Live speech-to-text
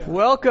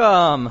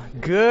Welcome.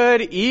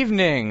 Good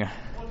evening.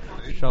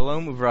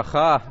 Shalom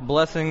uvracha.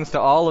 Blessings to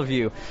all of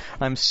you.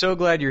 I'm so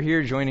glad you're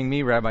here joining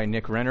me, Rabbi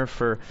Nick Renner,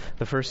 for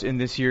the first in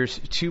this year's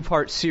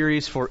two-part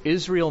series for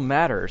Israel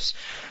Matters.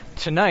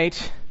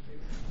 Tonight,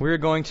 we're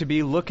going to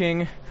be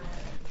looking...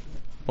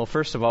 Well,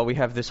 first of all, we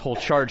have this whole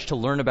charge to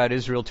learn about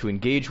Israel, to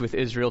engage with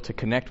Israel, to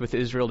connect with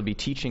Israel, to be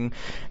teaching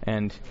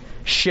and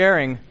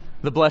sharing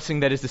the blessing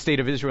that is the state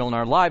of Israel in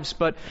our lives.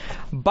 But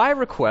by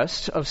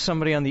request of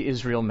somebody on the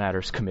Israel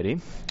Matters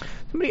Committee,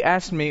 somebody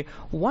asked me,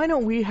 why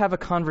don't we have a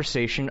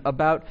conversation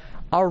about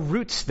our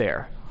roots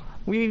there?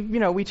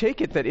 We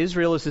take it that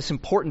Israel is this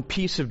important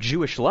piece of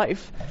Jewish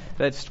life,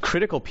 that's a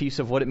critical piece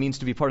of what it means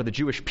to be part of the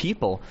Jewish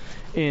people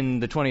in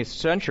the 20th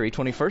century,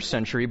 21st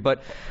century,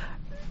 but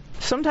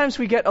sometimes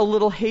we get a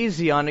little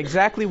hazy on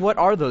exactly what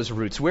are those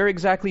roots. Where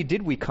exactly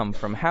did we come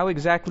from? How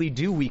exactly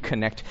do we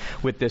connect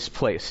with this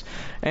place?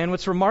 And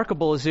what's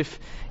remarkable is if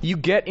you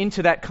get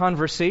into that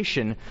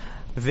conversation,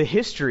 the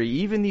history,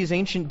 even these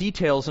ancient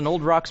details and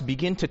old rocks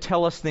begin to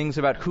tell us things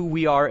about who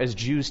we are as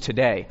Jews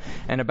today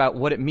and about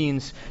what it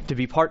means to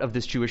be part of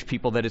this Jewish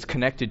people that is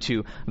connected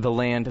to the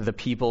land, the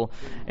people,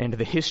 and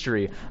the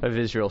history of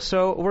Israel.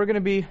 So we're going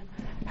to be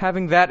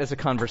having that as a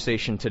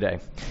conversation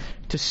today.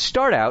 To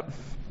start out,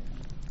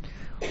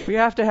 we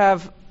have to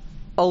have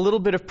a little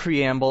bit of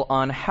preamble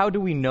on how do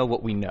we know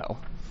what we know.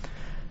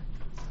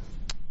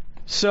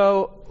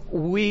 So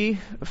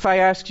if I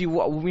asked you,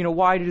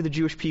 why do the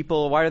Jewish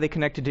people, why are they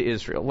connected to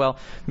Israel? Well,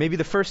 maybe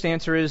the first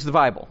answer is the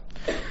Bible.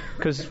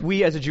 Because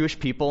we as a Jewish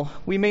people,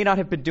 we may not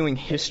have been doing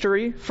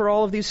history for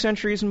all of these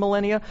centuries and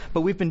millennia,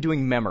 but we've been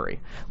doing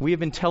memory. We have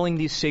been telling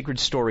these sacred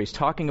stories,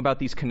 talking about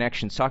these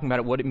connections, talking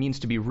about what it means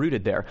to be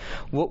rooted there.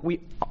 What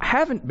we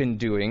haven't been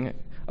doing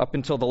up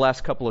until the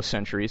last couple of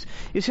centuries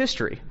is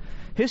history.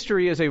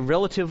 History is a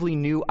relatively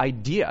new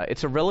idea.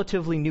 It's a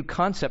relatively new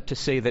concept to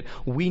say that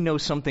we know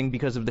something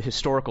because of the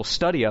historical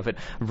study of it,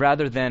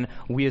 rather than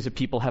we as a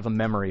people have a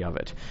memory of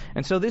it.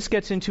 And so this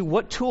gets into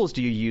what tools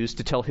do you use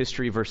to tell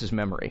history versus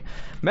memory.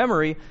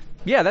 Memory,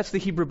 yeah, that's the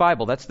Hebrew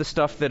Bible. That's the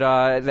stuff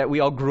that we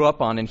all grew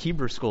up on in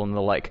Hebrew school and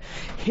the like.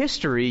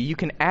 History, you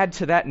can add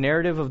to that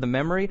narrative of the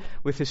memory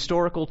with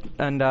historical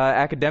and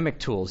academic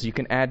tools. You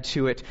can add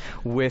to it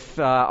with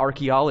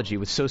archaeology,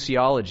 with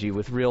sociology,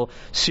 with real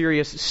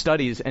serious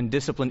studies and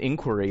disciplined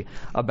inquiry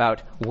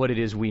about what it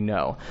is we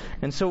know.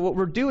 And so what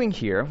we're doing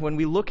here, when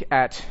we look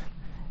at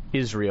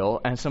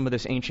Israel and some of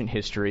this ancient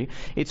history,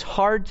 it's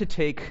hard to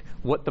take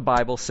what the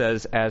Bible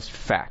says as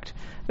fact.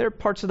 There are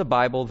parts of the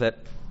Bible that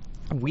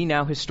we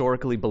now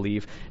historically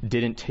believe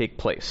didn't take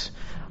place.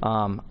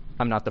 I'm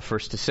not the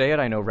first to say it.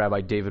 I know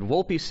Rabbi David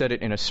Wolpe said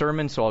it in a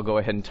sermon, so I'll go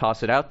ahead and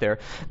toss it out there.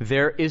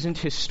 There isn't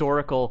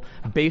historical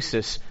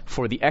basis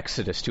for the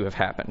Exodus to have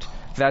happened.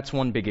 That's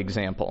one big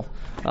example.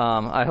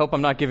 I hope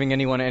I'm not giving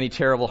anyone any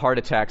terrible heart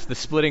attacks. The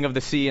splitting of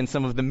the sea and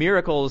some of the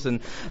miracles and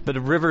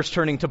the rivers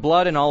turning to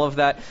blood and all of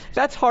that,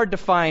 that's hard to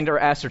find or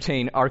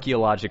ascertain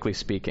archaeologically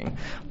speaking.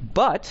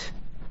 But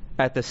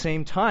at the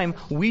same time,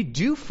 we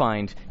do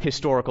find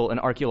historical and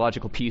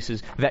archaeological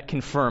pieces that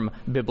confirm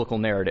biblical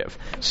narrative.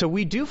 So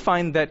we do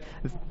find that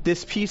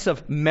this piece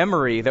of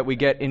memory that we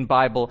get in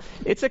Bible,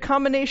 it's a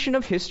combination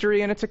of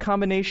history and it's a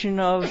combination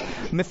of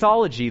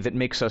mythology that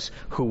makes us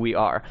who we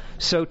are.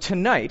 So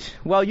tonight,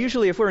 well,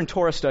 usually if we're in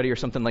Torah study or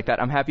something like that,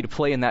 I'm happy to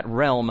play in that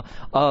realm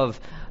of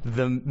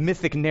the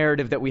mythic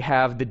narrative that we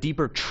have, the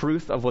deeper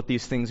truth of what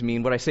these things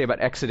mean. What I say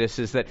about Exodus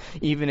is that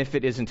even if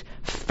it isn't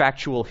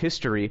factual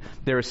history,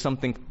 there is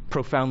something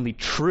profoundly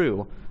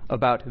true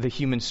about the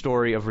human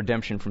story of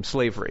redemption from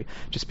slavery.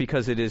 Just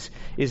because it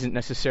isn't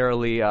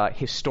necessarily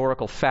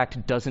historical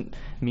fact doesn't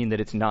mean that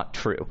it's not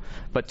true.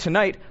 But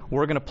tonight,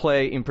 we're going to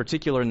play in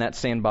particular in that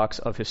sandbox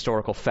of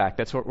historical fact.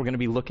 That's what we're going to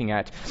be looking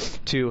at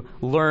to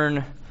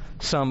learn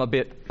a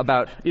bit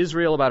about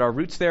Israel, about our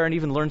roots there, and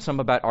even learn some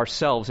about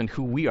ourselves and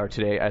who we are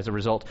today as a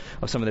result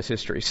of some of this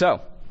history.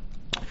 So,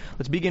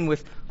 let's begin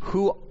with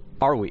who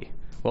are we?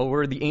 Well,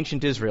 we're the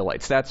ancient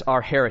Israelites. That's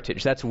our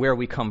heritage. That's where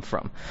we come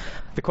from.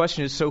 The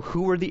question is, so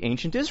who were the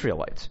ancient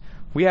Israelites?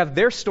 We have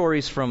their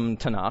stories from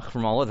Tanakh,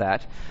 from all of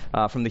that,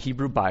 from the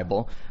Hebrew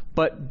Bible,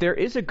 but there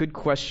is a good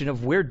question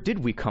of where did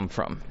we come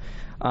from?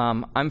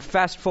 I'm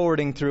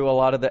fast-forwarding through a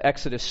lot of the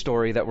Exodus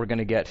story that we're going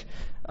to get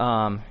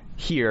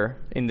here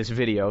in this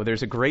video.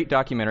 There's a great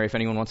documentary. If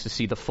anyone wants to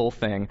see the full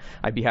thing,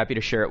 I'd be happy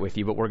to share it with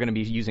you, but we're going to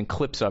be using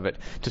clips of it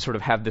to sort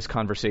of have this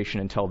conversation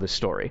and tell this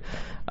story.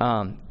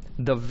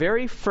 The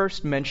very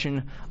first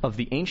mention of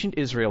the ancient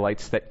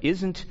Israelites that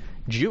isn't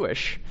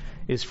Jewish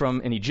is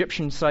from an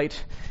Egyptian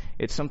site.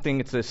 It's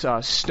this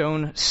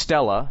stone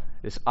stela,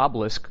 this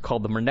obelisk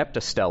called the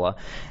Merneptah Stela,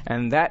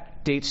 and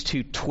that dates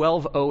to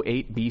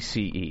 1208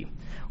 BCE.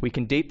 We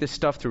can date this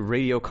stuff through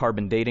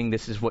radiocarbon dating.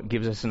 This is what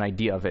gives us an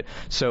idea of it.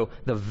 So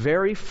the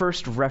very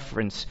first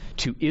reference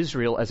to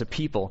Israel as a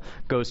people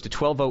goes to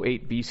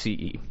 1208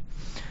 BCE.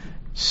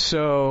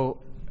 So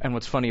And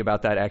what's funny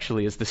about that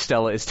actually is the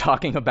stela is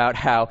talking about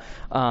how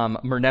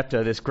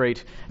Merneptah, this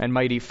great and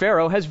mighty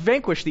pharaoh, has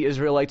vanquished the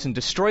Israelites and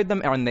destroyed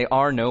them, and they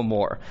are no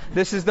more.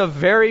 This is the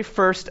very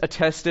first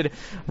attested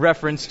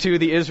reference to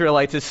the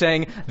Israelites as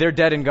saying they're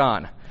dead and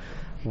gone.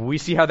 We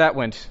see how that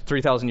went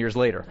 3,000 years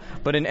later.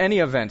 But in any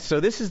event, so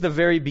this is the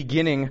very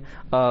beginning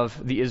of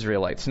the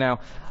Israelites. Now,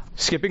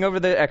 skipping over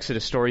the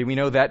Exodus story, we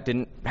know that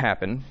didn't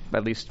happen.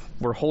 At least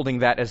we're holding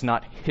that as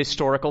not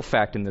historical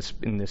fact in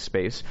this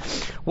space.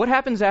 What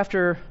happens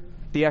after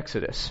the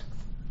Exodus?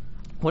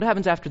 What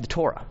happens after the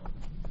Torah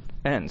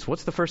ends?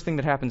 What's the first thing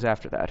that happens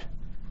after that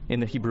in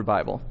the Hebrew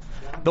Bible?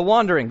 The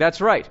wandering, that's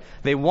right.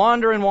 They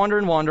wander and wander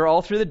and wander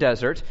all through the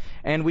desert,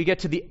 and we get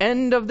to the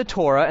end of the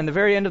Torah, and the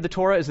very end of the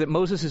Torah is that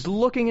Moses is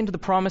looking into the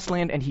promised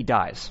land and he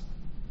dies.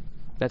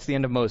 That's the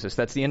end of Moses.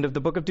 That's the end of the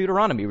book of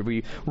Deuteronomy.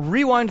 We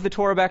rewind the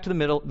Torah back to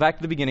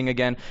the beginning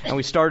again, and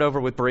we start over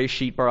with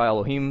Bereshit, bara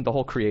Elohim, the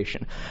whole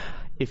creation.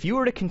 If you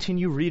were to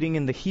continue reading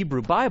in the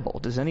Hebrew Bible,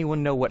 does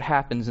anyone know what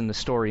happens in the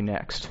story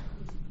next?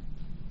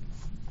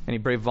 Any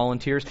brave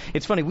volunteers?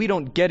 It's funny, we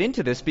don't get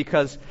into this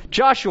because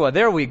Joshua,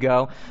 there we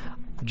go.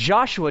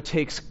 Joshua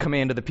takes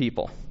command of the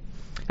people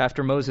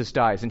after Moses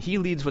dies, and he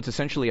leads what's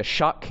essentially a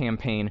shock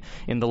campaign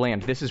in the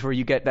land. This is where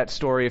you get that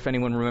story, if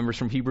anyone remembers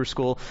from Hebrew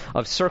school,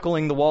 of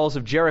circling the walls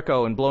of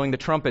Jericho and blowing the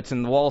trumpets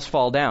and the walls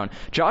fall down.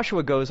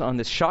 Joshua goes on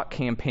this shock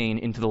campaign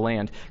into the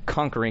land,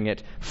 conquering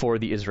it for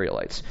the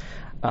Israelites.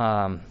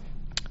 We're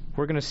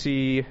going to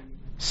see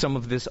some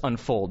of this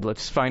unfold.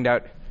 Let's find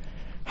out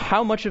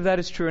how much of that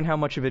is true and how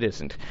much of it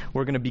isn't.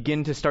 We're going to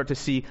begin to start to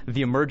see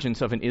the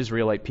emergence of an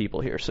Israelite people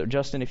here. So,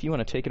 Justin, if you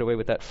want to take it away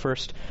with that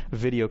first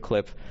video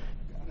clip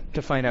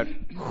to find out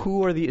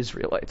who are the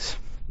Israelites.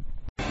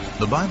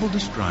 The Bible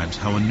describes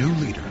how a new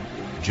leader,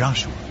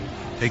 Joshua,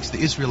 takes the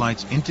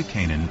Israelites into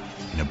Canaan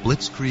in a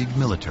blitzkrieg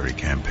military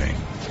campaign.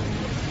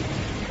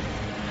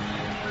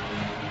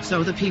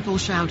 So the people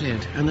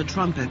shouted, and the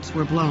trumpets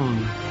were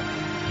blown.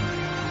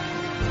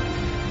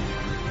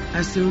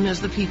 As soon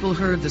as the people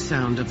heard the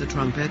sound of the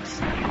trumpets,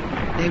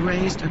 they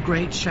raised a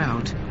great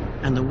shout,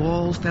 and the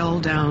wall fell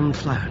down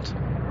flat.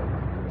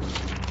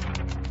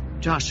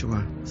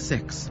 Joshua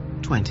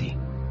 6:20.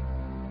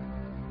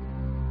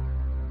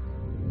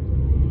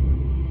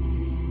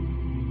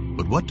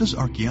 But what does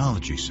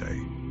archaeology say?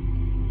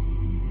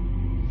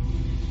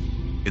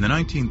 In the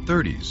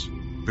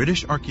 1930s,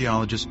 British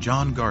archaeologist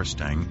John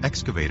Garstang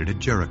excavated at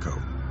Jericho,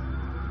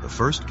 the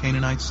first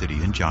Canaanite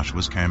city in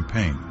Joshua's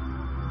campaign.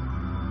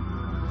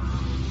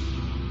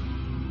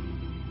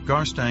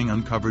 Garstang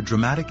uncovered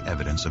dramatic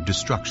evidence of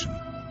destruction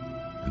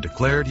and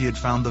declared he had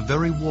found the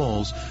very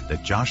walls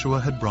that Joshua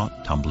had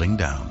brought tumbling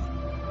down.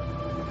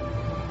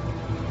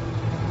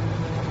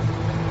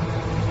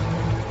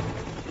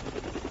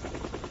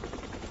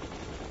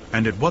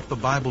 And at what the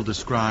Bible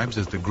describes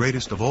as the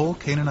greatest of all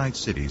Canaanite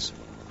cities,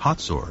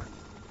 Hatzor,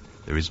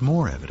 there is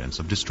more evidence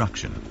of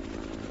destruction.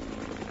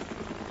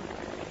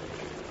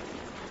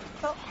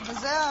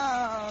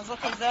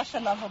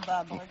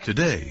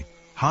 Today,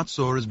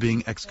 Hatzor is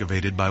being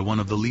excavated by one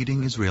of the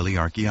leading Israeli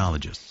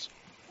archaeologists,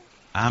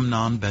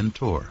 Amnon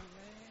Ben-Tor,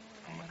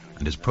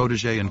 and his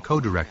protege and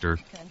co-director,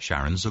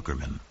 Sharon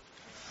Zuckerman.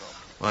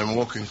 I'm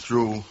walking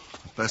through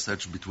a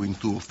passage between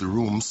two of the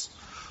rooms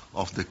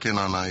of the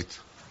Canaanite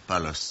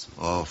palace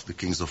of the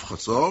kings of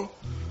Hatzor.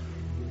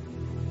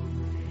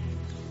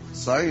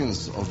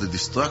 Signs of the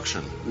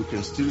destruction you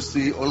can still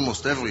see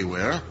almost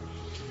everywhere.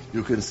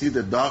 You can see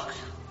the dark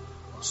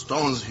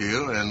stones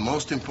here, and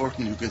most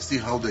important, you can see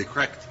how they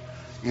cracked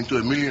into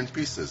a million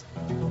pieces.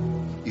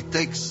 It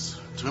takes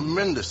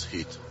tremendous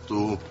heat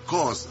to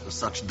cause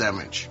such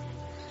damage.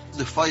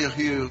 The fire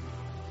here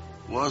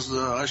was,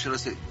 how shall I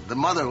say, the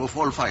mother of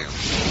all fires.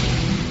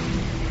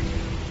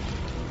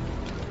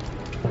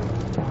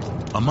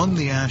 Among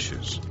the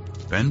ashes,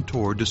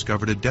 Ben-Tor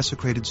discovered a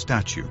desecrated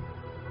statue,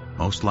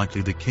 most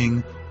likely the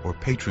king or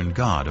patron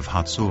god of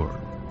Hatzor.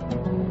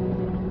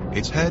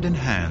 Its head and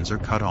hands are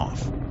cut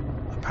off,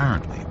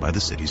 apparently by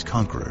the city's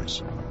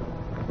conquerors.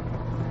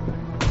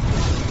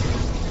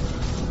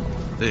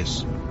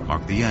 This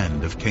marked the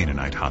end of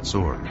Canaanite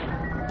Hatzor.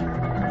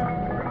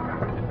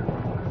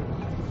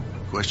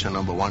 Question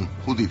number one,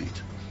 who did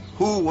it?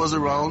 Who was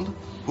around?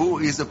 Who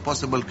is a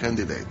possible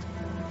candidate?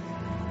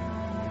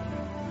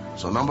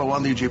 So number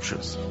one, the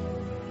Egyptians.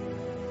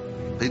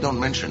 They don't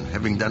mention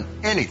having done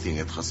anything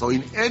at Hatzor.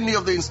 In any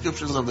of the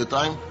inscriptions of the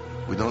time,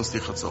 we don't see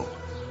Hatzor.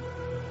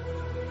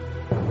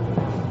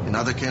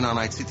 Another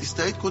Canaanite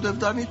city-state could have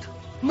done it?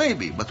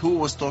 Maybe, but who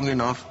was strong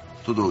enough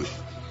to do it?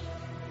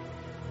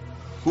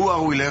 Who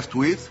are we left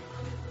with?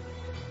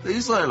 The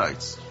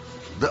Israelites.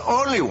 The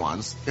only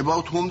ones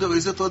about whom there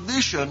is a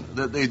tradition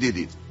that they did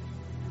it.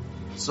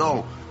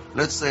 So,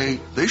 let's say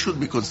they should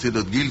be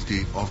considered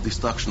guilty of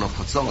destruction of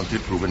Hatzor until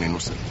proven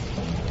innocent.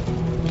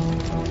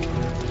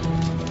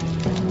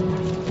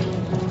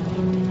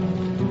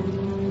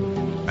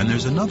 And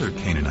there's another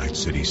Canaanite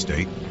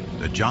city-state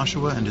that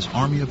Joshua and his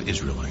army of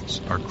Israelites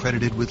are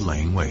credited with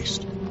laying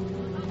waste.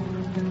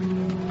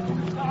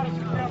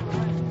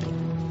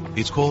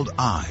 It's called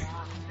Ai,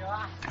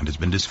 and has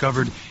been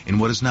discovered in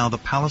what is now the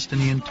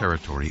Palestinian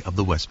territory of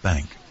the West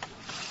Bank.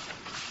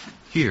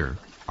 Here,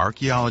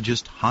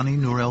 archaeologist Hani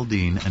Nur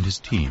el-Din and his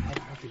team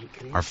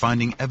are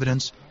finding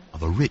evidence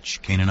of a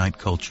rich Canaanite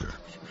culture.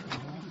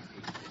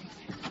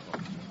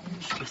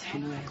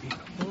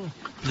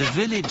 The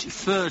village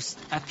first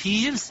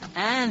appears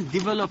and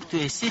developed to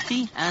a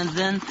city, and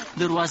then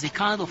there was a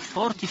kind of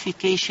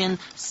fortification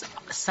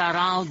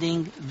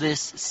surrounding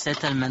this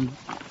settlement.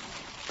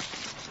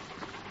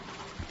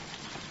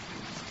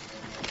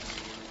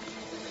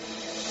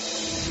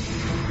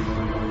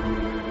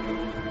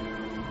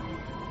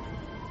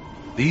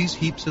 These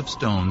heaps of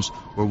stones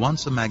were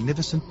once a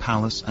magnificent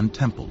palace and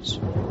temples,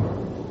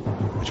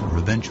 which were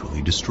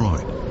eventually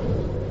destroyed.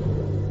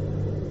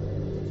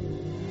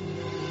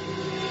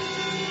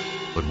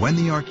 But when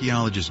the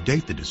archaeologists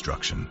date the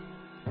destruction,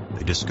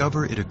 they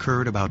discover it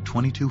occurred about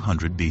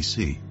 2200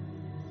 BC.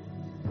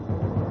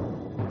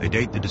 They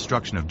date the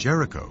destruction of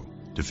Jericho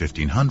to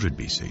 1500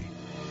 BC,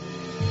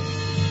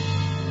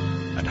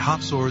 and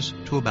Hatzor's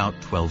to about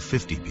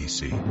 1250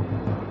 BC.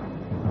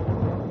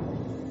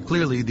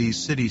 Clearly, these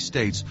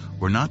city-states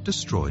were not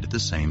destroyed at the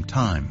same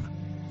time.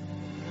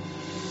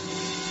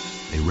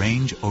 They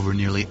range over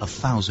nearly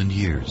 1,000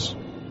 years.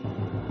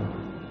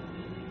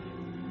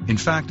 In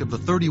fact, of the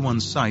 31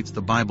 sites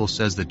the Bible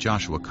says that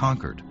Joshua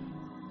conquered,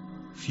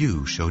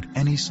 few showed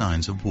any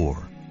signs of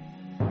war.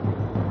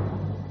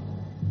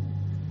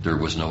 There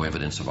was no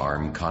evidence of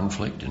armed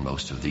conflict in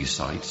most of these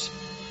sites.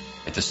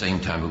 At the same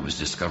time, it was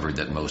discovered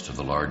that most of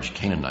the large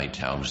Canaanite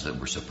towns that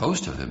were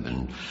supposed to have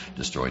been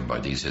destroyed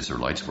by these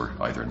Israelites were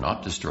either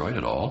not destroyed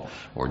at all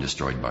or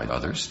destroyed by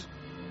others.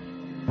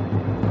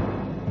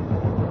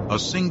 A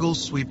single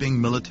sweeping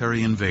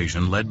military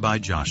invasion led by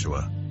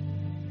Joshua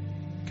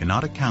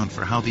cannot account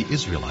for how the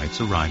Israelites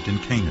arrived in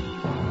Canaan.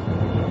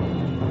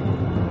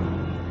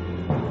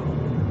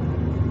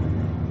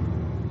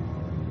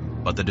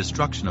 But the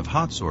destruction of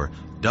Hatzor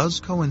does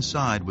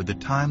coincide with the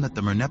time that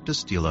the Merneptah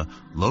Stela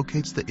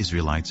locates the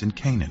Israelites in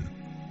Canaan.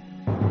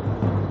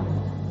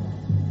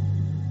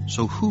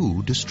 So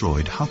who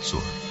destroyed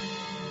Hatzor?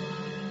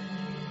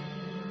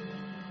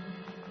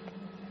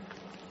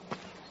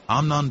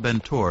 Amnon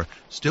Ben-Tor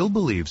still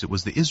believes it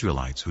was the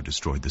Israelites who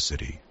destroyed the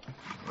city.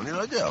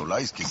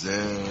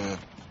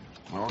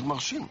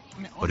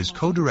 But his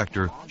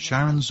co-director,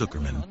 Sharon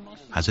Zuckerman,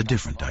 has a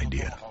different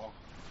idea.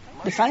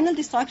 The final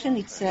destruction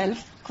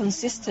itself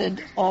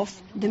consisted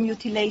of the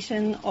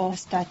mutilation of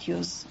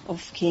statues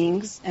of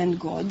kings and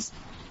gods.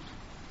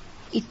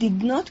 It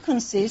did not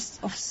consist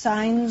of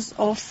signs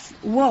of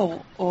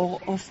war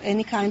or of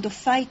any kind of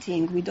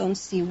fighting. We don't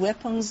see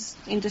weapons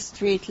in the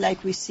street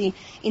like we see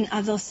in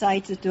other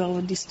sites that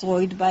were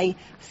destroyed by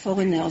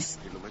foreigners.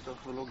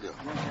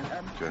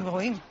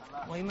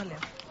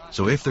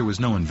 So if there was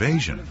no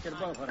invasion,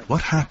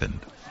 what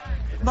happened?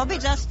 Bobby,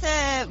 just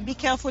be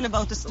careful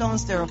about the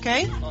stones there,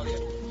 okay?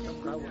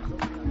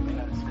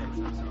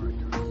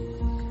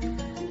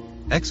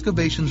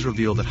 Excavations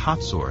reveal that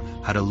Hatzor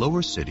had a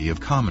lower city of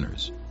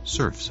commoners,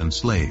 serfs and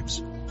slaves,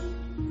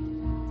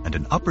 and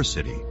an upper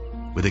city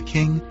with a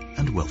king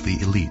and wealthy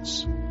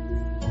elites.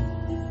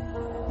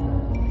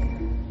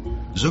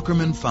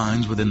 Zuckerman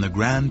finds within the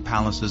grand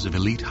palaces of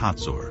elite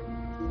Hatzor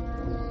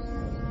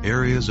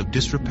areas of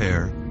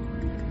disrepair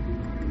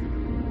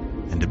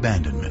and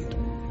abandonment.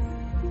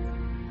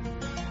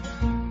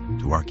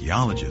 To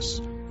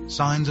archaeologists,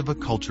 signs of a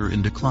culture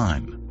in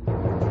decline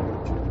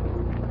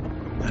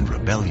and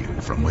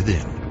rebellion from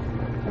within.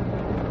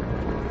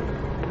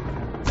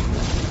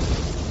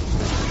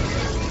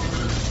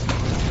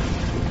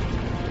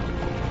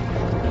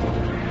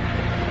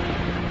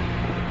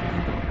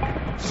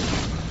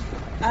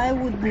 I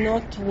would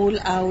not rule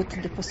out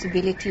the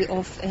possibility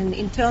of an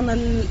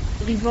internal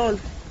revolt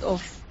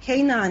of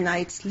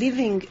Canaanites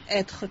living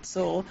at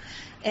Hatzor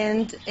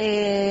and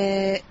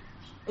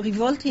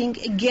revolting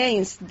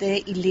against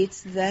the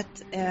elites that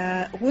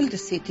rule the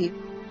city.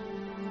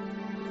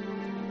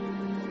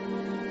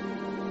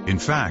 In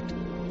fact,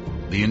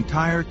 the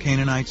entire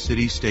Canaanite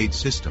city-state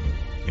system,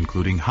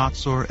 including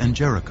Hatzor and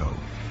Jericho,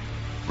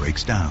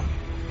 breaks down.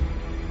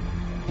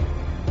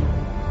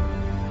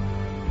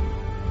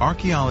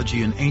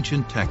 Archaeology and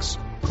ancient texts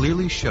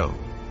clearly show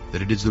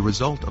that it is the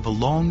result of a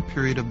long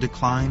period of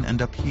decline and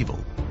upheaval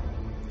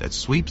that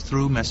sweeps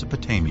through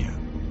Mesopotamia,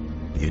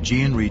 the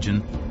Aegean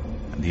region,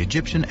 and the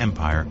Egyptian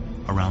Empire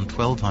around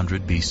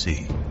 1200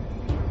 BC.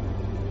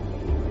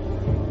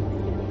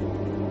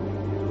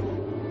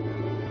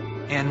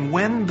 And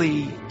when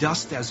the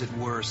dust, as it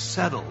were,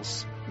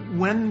 settles,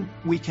 when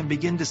we can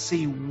begin to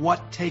see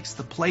what takes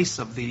the place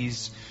of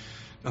this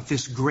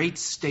great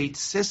state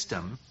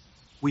system,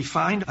 we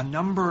find a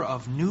number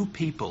of new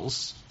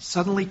peoples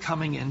suddenly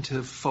coming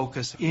into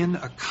focus in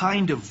a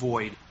kind of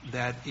void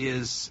that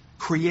is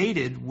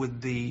created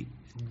with the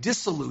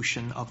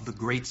dissolution of the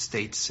great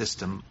state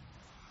system.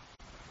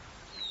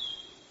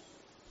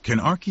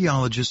 Can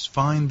archaeologists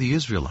find the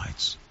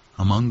Israelites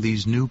among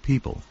these new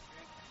people?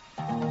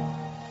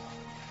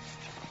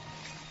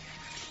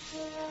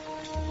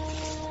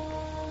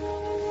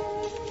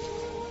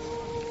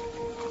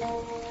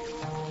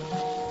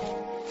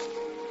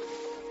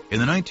 In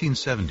the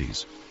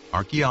 1970s,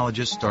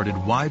 archaeologists started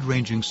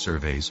wide-ranging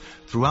surveys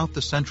throughout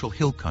the central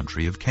hill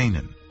country of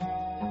Canaan.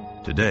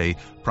 Today,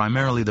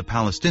 primarily the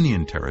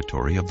Palestinian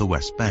territory of the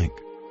West Bank.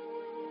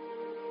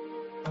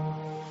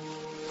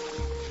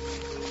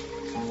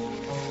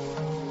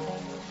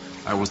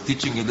 I was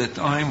teaching at that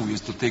time. We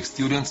used to take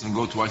students and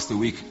go twice a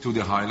week to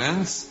the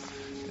highlands.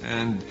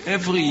 And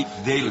every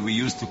day we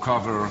used to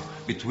cover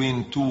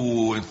between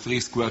 2 and 3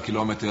 square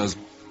kilometers.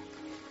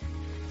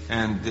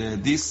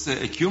 And this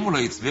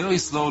accumulates very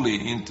slowly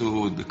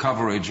into the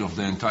coverage of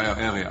the entire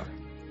area.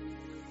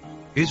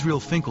 Israel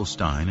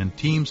Finkelstein and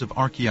teams of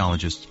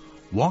archaeologists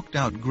walked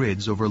out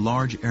grids over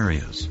large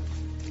areas,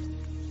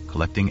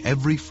 collecting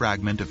every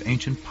fragment of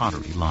ancient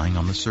pottery lying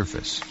on the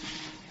surface.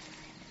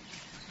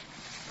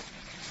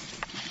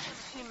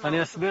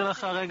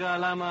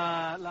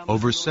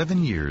 Over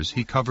 7 years,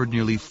 he covered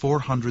nearly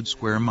 400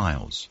 square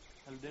miles,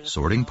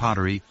 sorting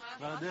pottery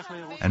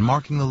and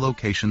marking the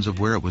locations of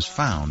where it was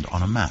found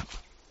on a map.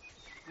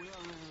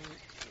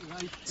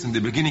 In the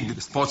beginning, the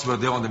spots were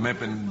there on the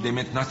map and they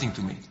meant nothing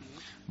to me.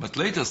 But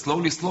later,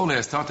 slowly,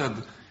 I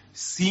started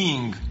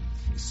seeing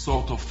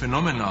sort of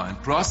phenomena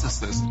and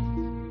processes.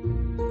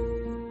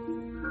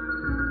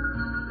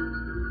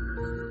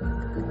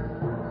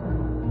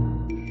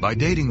 By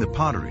dating the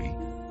pottery,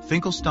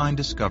 Finkelstein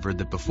discovered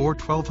that before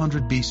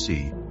 1200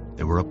 BC,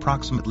 there were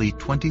approximately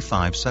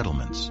 25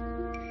 settlements.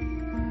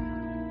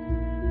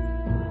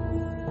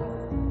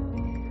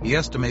 He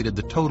estimated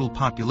the total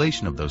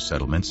population of those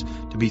settlements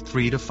to be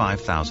 3,000 to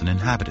 5,000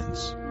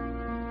 inhabitants.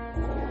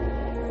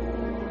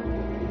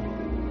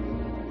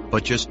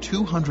 But just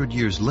 200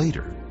 years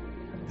later,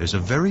 there's a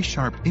very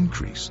sharp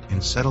increase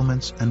in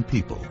settlements and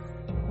people.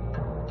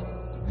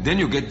 Then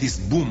you get this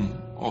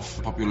boom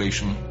of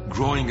population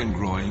growing and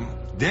growing.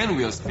 Then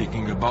we are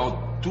speaking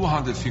about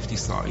 250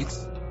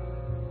 sites.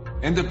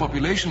 And the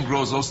population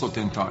grows also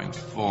 10 times,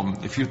 from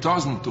a few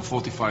thousand to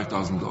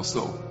 45,000 or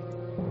so.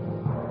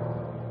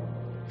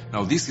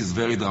 Now this is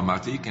very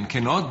dramatic and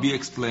cannot be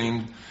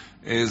explained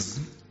as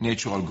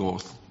natural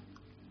growth.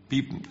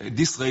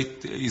 This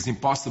rate is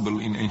impossible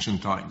in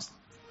ancient times.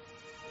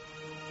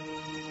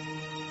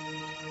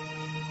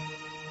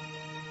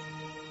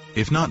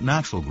 If not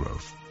natural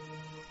growth,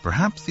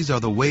 perhaps these are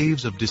the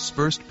waves of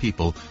dispersed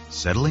people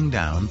settling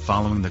down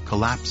following the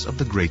collapse of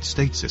the great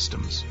state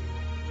systems.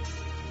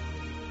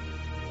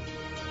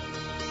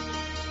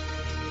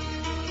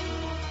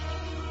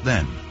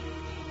 Then,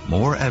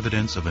 more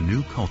evidence of a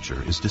new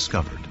culture is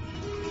discovered.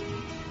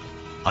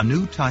 A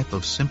new type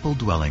of simple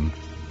dwelling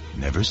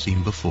never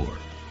seen before.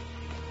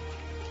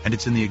 And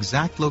it's in the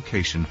exact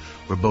location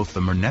where both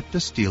the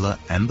Merneptah Stela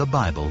and the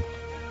Bible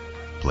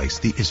place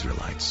the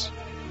Israelites.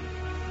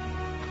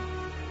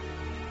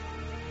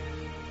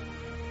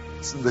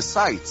 The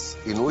sites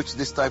in which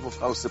this type of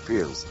house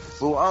appears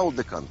throughout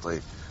the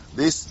country,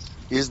 this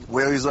is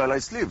where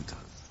Israelites lived.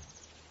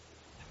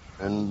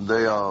 And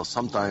they are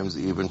sometimes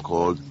even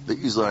called the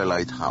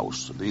Israelite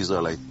house, the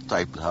Israelite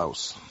type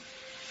house.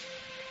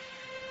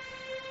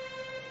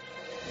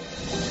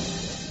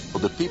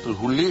 The people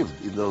who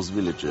lived in those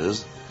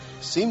villages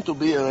seem to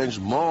be arranged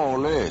more or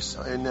less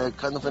in a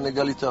kind of an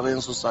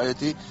egalitarian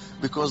society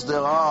because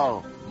there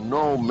are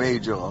no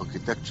major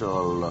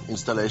architectural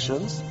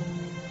installations.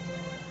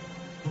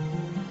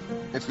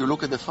 If you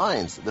look at the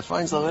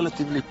finds are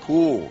relatively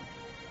poor.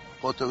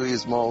 Pottery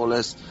is more or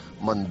less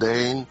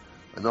mundane.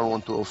 I don't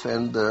want to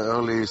offend the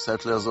early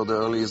settlers or the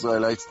early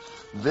Israelites.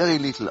 Very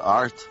little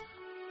art.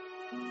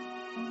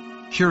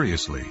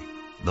 Curiously,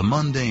 the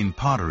mundane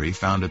pottery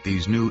found at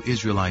these new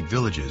Israelite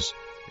villages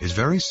is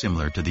very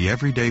similar to the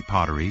everyday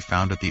pottery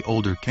found at the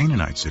older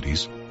Canaanite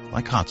cities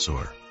like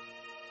Hatzor.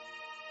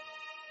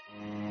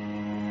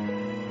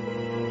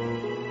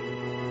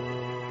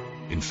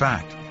 In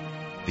fact,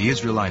 the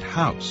Israelite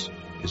house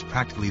is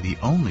practically the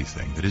only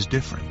thing that is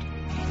different.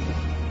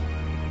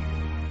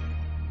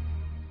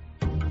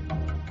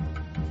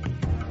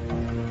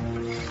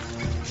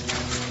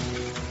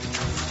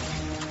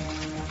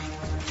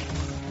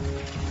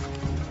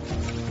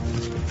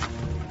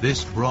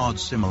 This broad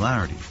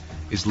similarity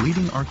is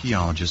leading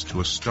archaeologists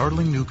to a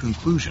startling new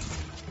conclusion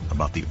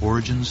about the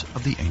origins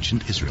of the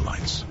ancient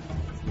Israelites.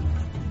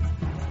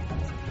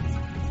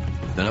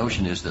 The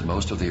notion is that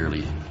most of the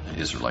early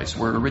Israelites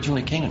were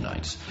originally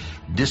Canaanites,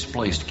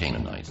 displaced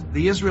Canaanites.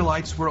 The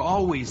Israelites were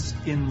always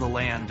in the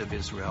land of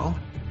Israel.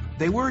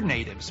 They were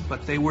natives,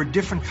 but they were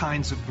different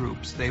kinds of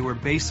groups. They were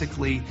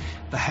basically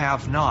the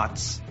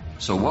have-nots.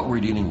 So what we're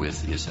dealing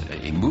with is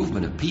a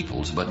movement of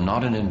peoples, but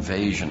not an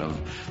invasion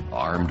of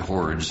armed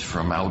hordes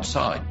from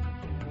outside,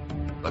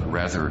 but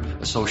rather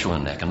a social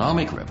and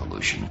economic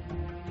revolution.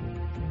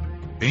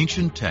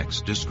 Ancient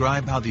texts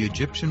describe how the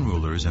Egyptian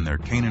rulers and their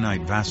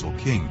Canaanite vassal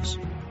kings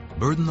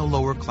burdened the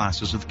lower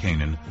classes of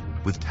Canaan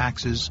with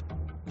taxes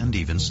and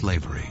even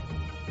slavery.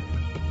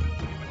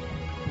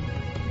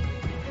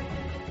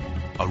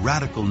 A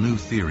radical new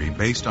theory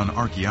based on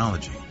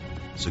archaeology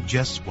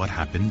suggests what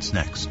happens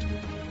next.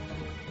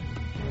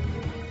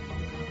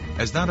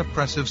 As that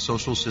oppressive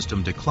social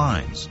system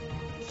declines,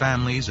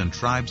 families and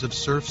tribes of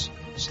serfs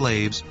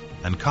slaves,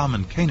 and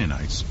common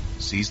Canaanites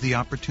seized the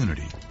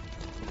opportunity.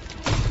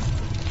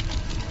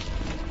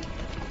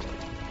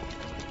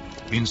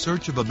 In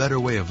search of a better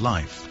way of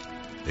life,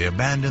 they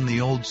abandon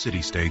the old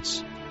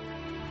city-states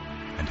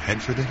and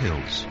head for the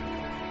hills.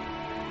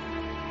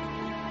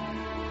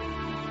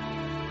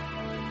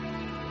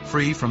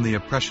 Free from the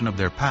oppression of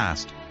their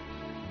past,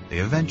 they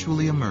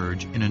eventually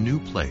emerge in a new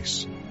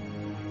place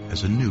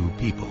as a new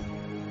people.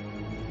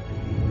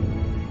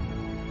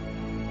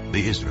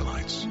 The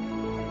Israelites.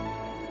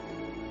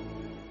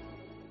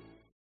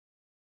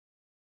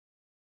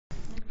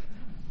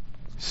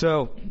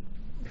 So,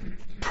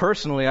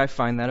 personally, I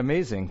find that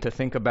amazing to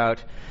think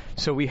about.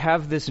 So we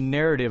have this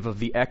narrative of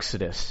the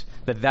Exodus,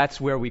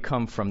 that's where we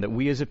come from, that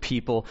we as a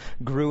people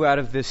grew out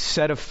of this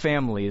set of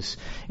families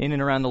in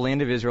and around the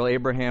land of Israel,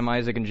 Abraham,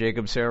 Isaac, and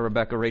Jacob, Sarah,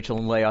 Rebekah, Rachel,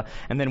 and Leah,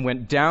 and then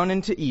went down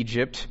into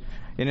Egypt,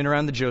 in and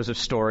around the Joseph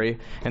story,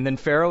 and then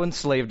Pharaoh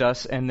enslaved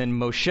us, and then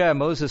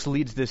Moses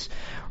leads this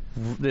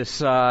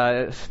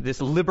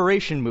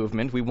liberation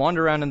movement. We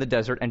wander around in the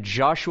desert, and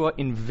Joshua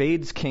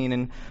invades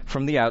Canaan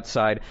from the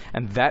outside,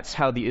 and that's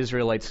how the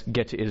Israelites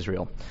get to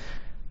Israel.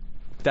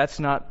 That's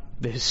not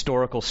the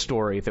historical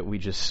story that we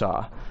just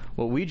saw.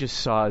 What we just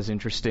saw is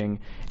interesting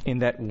in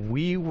that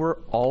we were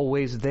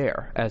always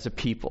there as a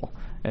people.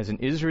 As an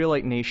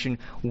Israelite nation,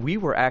 we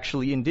were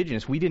actually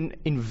indigenous. We didn't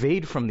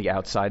invade from the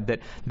outside. That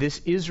this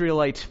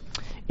Israelite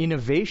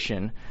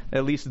innovation,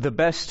 at least the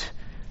best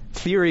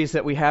theories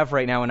that we have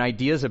right now and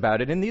ideas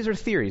about it, and these are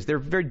theories. They're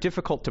very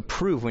difficult to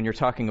prove when you're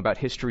talking about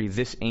history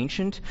this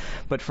ancient,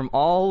 but from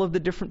all of the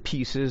different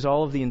pieces,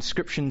 all of the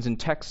inscriptions and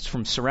texts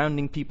from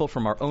surrounding people,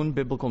 from our own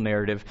biblical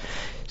narrative,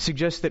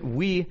 suggests that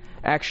we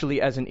actually,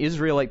 as an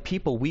Israelite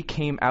people, we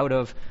came out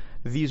of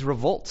these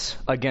revolts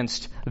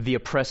against the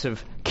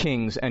oppressive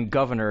kings and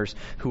governors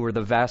who were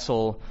the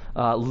vassal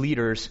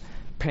leaders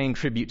paying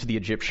tribute to the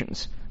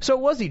Egyptians. So it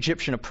was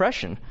Egyptian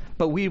oppression,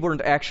 but we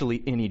weren't actually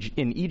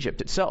in Egypt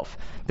itself.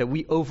 That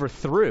we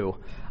overthrew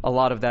a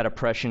lot of that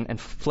oppression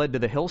and fled to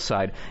the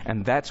hillside,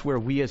 and that's where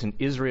we as an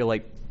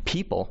Israelite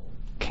people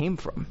came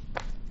from.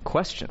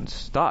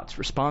 Questions, thoughts,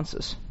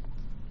 responses?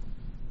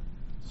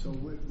 So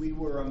we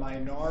were a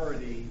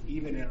minority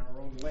even in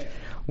our own land.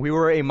 We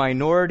were a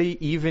minority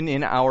even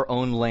in our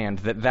own land.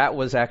 That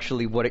was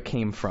actually what it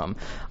came from.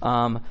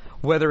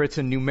 Whether it's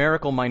a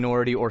numerical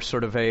minority or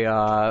sort of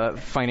a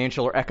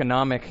financial or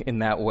economic in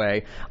that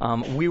way,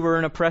 we were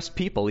an oppressed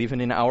people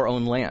even in our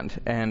own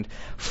land. And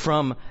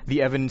from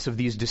the evidence of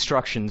these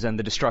destructions and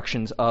the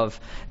destructions of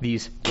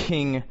these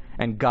king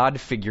and god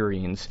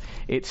figurines,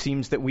 it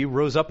seems that we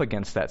rose up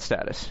against that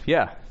status.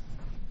 Yeah?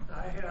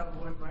 I have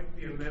what might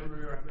be a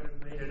memory, or I might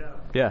have made it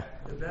up. Yeah.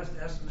 The best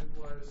estimate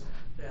was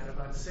that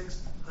about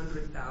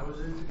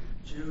 600,000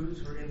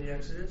 Jews were in the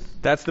Exodus.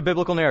 That's the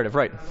biblical narrative,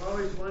 right? I've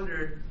always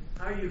wondered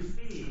how you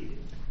feed.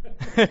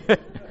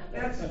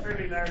 That's a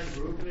pretty large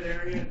group in that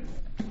area,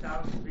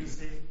 1000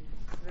 BC.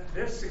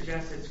 This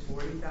suggests it's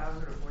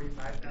 40,000 or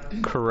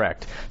 45,000.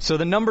 Correct. So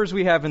the numbers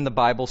we have in the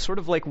Bible, sort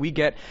of like we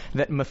get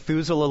that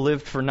Methuselah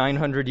lived for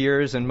 900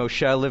 years and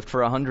Moshe lived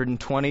for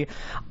 120,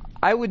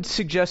 I would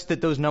suggest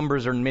that those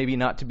numbers are maybe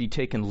not to be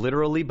taken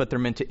literally, but they're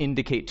meant to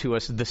indicate to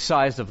us the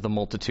size of the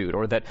multitude,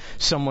 or that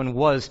someone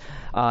was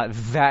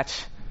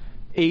that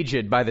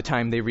aged by the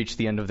time they reached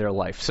the end of their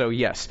life. So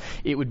yes,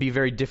 it would be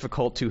very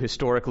difficult to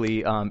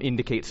historically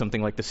indicate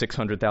something like the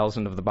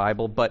 600,000 of the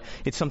Bible, but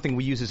it's something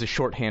we use as a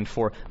shorthand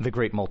for the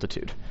great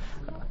multitude.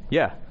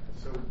 Yeah?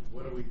 So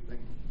what do we think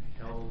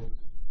held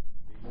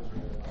the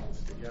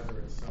Israelites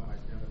together as some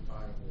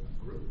identifiable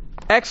group?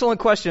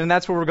 Excellent question, and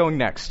that's where we're going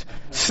next.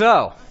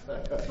 So,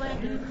 it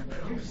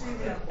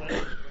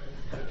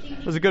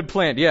was a good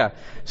plant, yeah.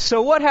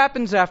 So what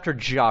happens after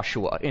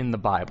Joshua in the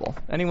Bible?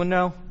 Anyone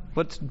know?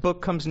 What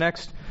book comes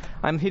next?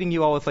 I'm hitting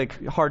you all with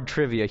like hard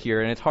trivia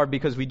here, and it's hard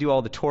because we do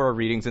all the Torah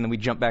readings and then we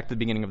jump back to the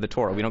beginning of the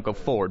Torah. We don't go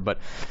forward, but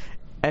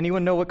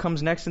anyone know what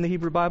comes next in the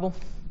Hebrew Bible?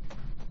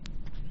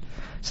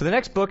 So the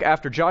next book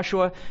after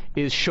Joshua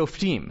is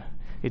Shoftim.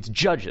 It's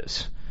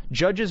Judges.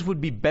 Judges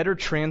would be better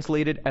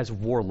translated as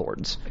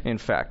warlords, in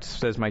fact,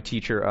 says my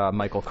teacher,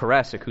 Michael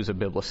Karasik, who's a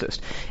biblicist.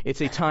 It's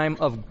a time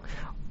of...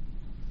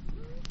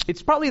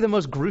 It's probably the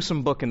most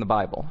gruesome book in the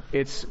Bible.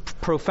 It's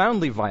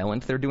profoundly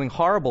violent. They're doing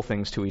horrible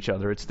things to each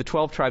other. It's the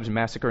 12 tribes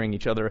massacring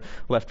each other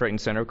left, right, and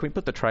center. Can we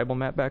put the tribal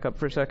map back up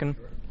for a second?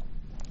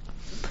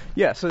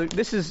 Yeah, so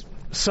this is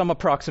some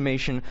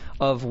approximation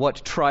of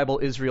what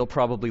tribal Israel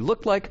probably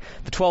looked like,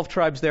 the 12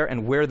 tribes there,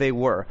 and where they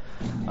were.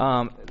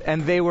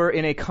 And they were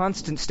in a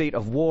constant state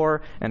of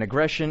war and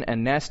aggression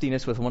and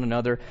nastiness with one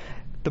another.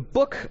 The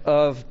book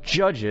of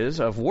Judges,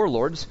 of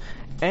warlords,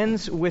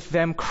 ends with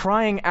them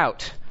crying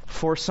out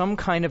for some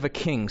kind of a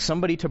king,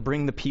 somebody to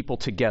bring the people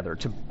together,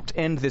 to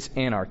end this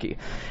anarchy.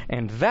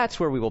 And that's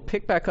where we will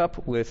pick back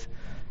up with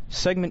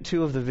segment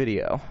 2 of the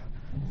video.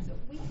 So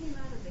we came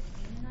out of the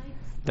Canaanites?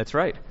 That's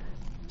right.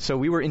 So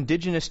we were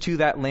indigenous to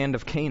that land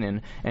of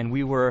Canaan, and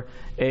we were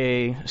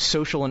a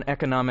social and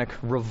economic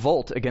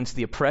revolt against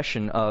the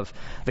oppression of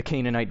the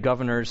Canaanite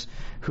governors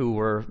who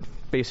were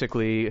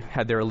basically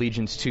had their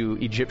allegiance to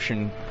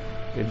Egyptian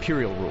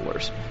imperial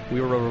rulers.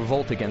 We were a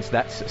revolt against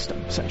that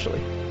system,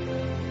 essentially.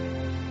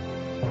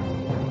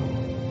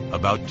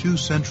 About 2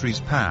 centuries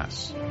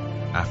pass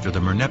after the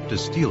Merneptah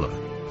Stela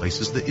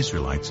places the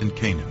Israelites in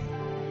Canaan.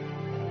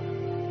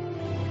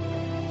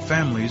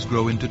 Families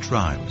grow into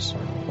tribes.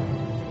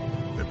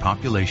 Their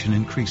population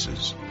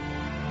increases.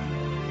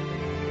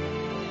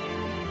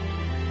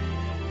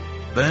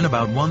 Then,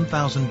 about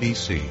 1000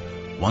 BC,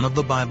 one of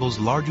the Bible's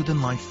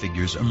larger-than-life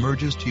figures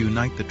emerges to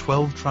unite the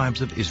 12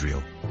 tribes of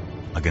Israel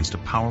against a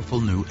powerful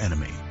new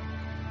enemy.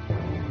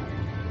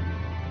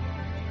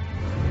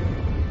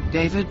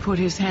 David put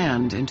his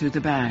hand into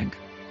the bag.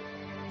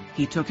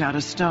 He took out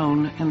a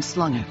stone and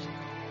slung it.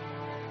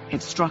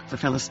 It struck the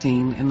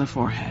Philistine in the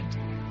forehead.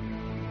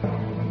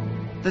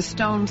 The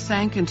stone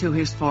sank into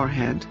his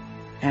forehead,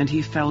 and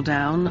he fell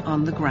down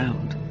on the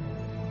ground.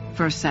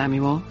 1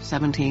 Samuel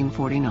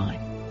 17:49.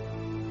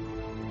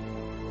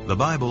 The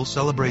Bible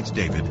celebrates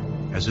David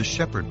as a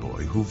shepherd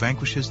boy who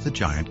vanquishes the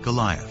giant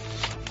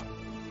Goliath.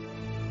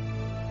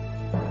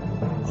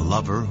 A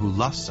lover who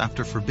lusts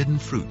after forbidden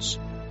fruits.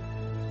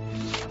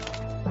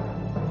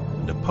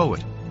 And a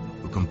poet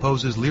who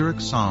composes lyric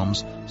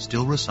psalms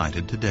still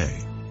recited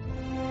today.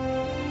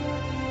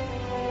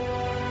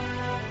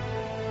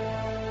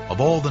 Of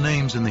all the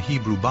names in the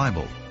Hebrew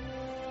Bible,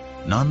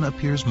 none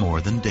appears more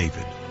than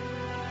David.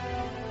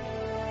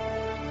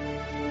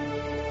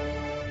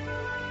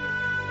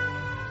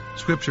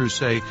 Scriptures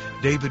say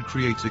David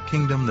creates a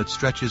kingdom that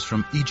stretches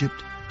from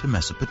Egypt to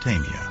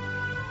Mesopotamia.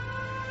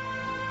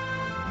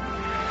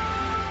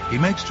 He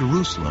makes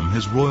Jerusalem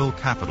his royal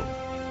capital.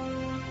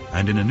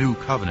 And in a new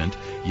covenant,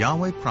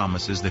 Yahweh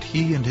promises that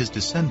he and his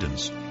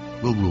descendants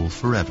will rule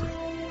forever.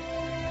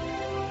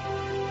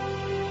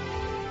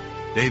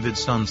 David's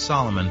son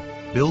Solomon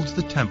builds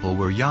the temple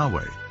where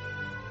Yahweh,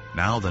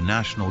 now the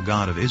national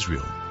God of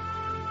Israel,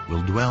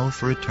 will dwell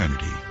for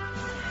eternity.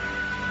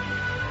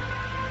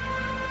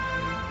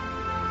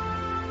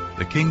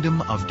 The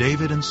kingdom of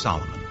David and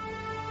Solomon,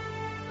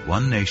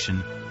 one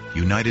nation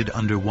united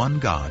under one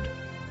God,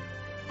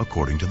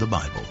 according to the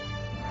Bible.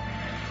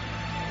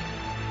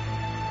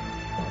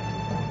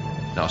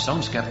 Now,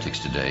 some skeptics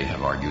today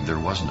have argued there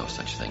was no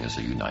such thing as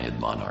a united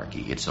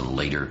monarchy. It's a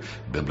later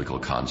biblical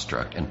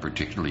construct, and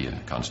particularly a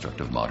construct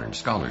of modern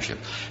scholarship.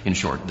 In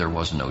short, there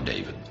was no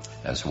David.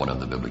 As one of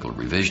the biblical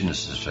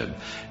revisionists has said,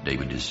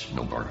 David is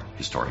no more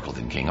historical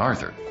than King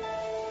Arthur.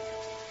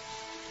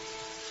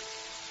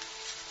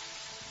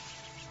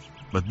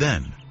 But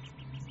then,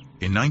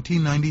 in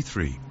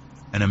 1993,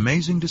 an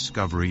amazing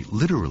discovery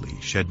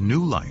literally shed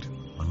new light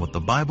on what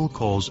the Bible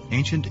calls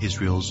ancient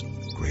Israel's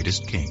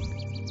greatest king.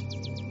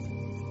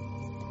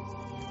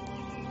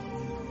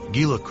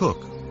 Gila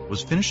Cook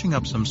was finishing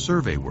up some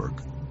survey work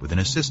with an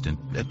assistant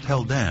at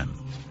Tel Dan,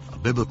 a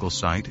biblical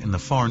site in the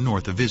far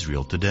north of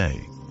Israel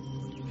today.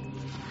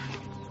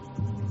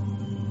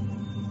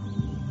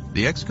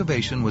 The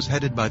excavation was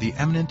headed by the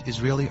eminent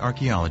Israeli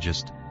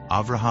archaeologist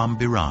Avraham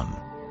Biran.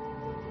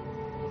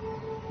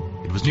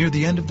 It was near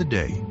the end of the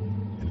day,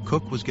 and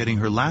Cook was getting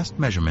her last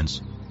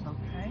measurements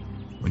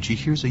when she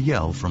hears a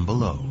yell from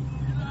below.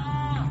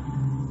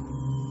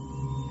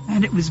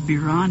 And it was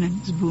Biran in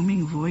his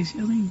booming voice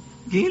yelling,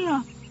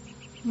 "Gila,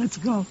 let's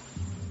go."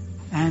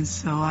 And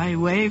so I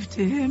waved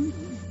to him,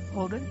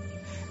 hold it,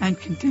 and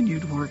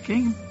continued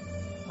working.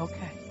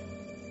 Okay.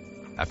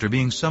 After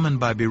being summoned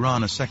by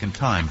Biran a second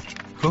time,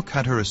 Cook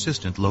had her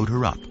assistant load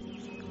her up.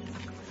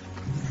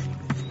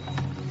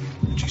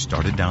 And she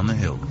started down the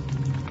hill.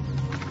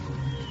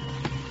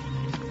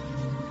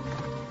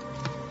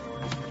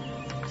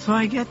 So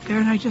I get there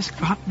and I just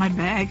dropped my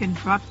bag and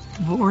dropped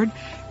the board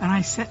and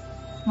I set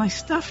my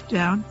stuff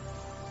down.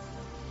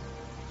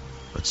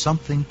 But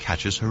something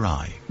catches her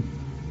eye.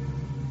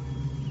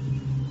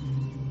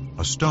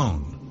 A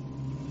stone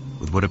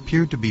with what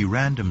appeared to be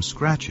random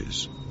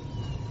scratches,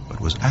 but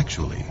was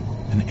actually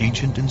an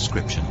ancient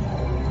inscription.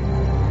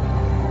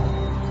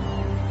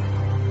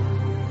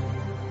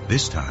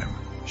 This time,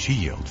 she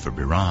yelled for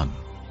Biran.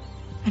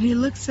 And he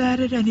looks at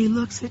it and he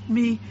looks at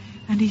me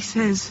and he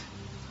says,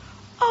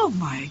 "Oh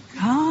my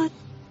God."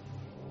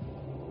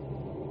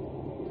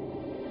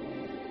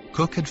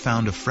 Cook had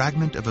found a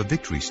fragment of a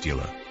victory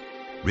stela,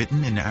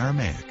 written in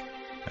Aramaic,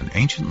 an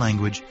ancient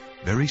language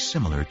very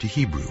similar to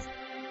Hebrew.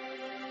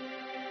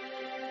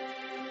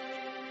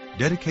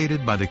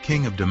 Dedicated by the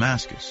king of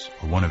Damascus,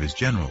 or one of his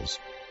generals,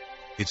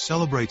 it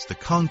celebrates the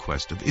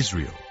conquest of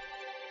Israel,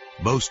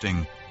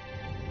 boasting,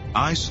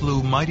 "I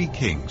slew mighty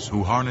kings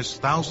who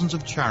harnessed thousands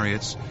of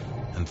chariots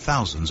and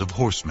thousands of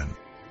horsemen.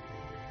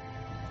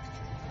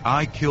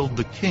 I killed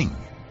the king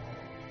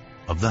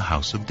of the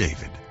house of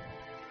David."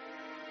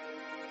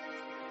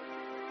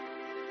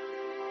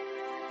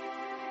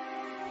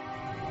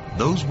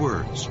 Those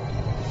words,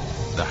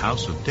 the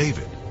house of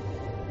David,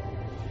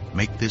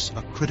 make this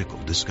a critical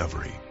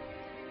discovery.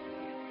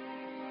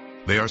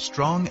 They are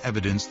strong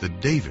evidence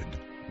that David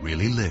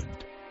really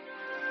lived.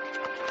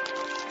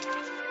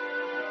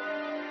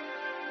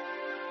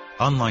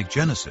 Unlike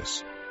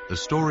Genesis, the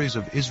stories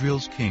of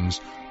Israel's kings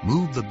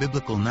move the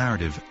biblical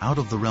narrative out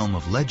of the realm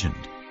of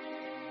legend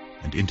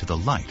and into the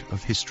light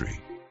of history.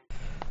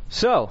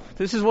 So,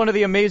 this is one of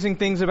the amazing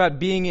things about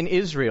being in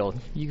Israel.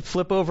 You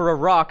flip over a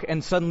rock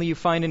and suddenly you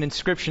find an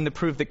inscription that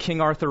proved that King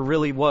Arthur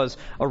really was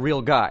a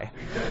real guy.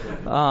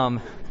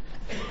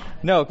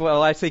 No,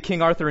 well, I say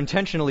King Arthur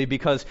intentionally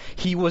because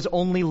he was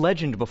only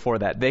legend before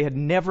that. They had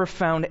never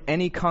found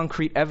any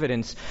concrete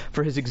evidence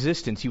for his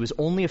existence. He was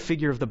only a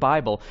figure of the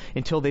Bible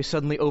until they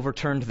suddenly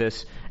overturned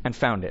this and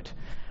found it.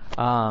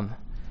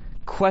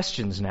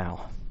 Questions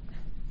now.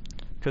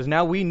 Because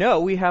now we know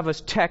we have a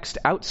text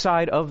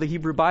outside of the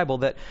Hebrew Bible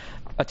that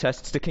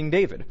attests to King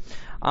David.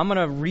 I'm going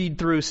to read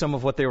through some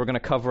of what they were going to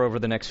cover over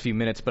the next few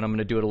minutes, but I'm going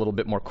to do it a little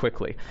bit more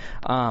quickly.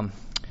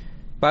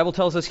 Bible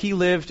tells us he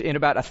lived in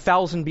about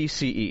 1000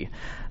 BCE.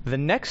 The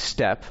next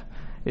step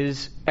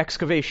is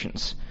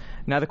excavations.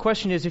 Now the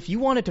question is, if you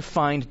wanted to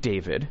find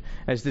David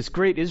as this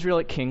great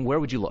Israelite king, where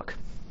would you look?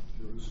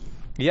 Jerusalem.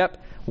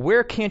 Yep.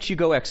 Where can't you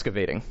go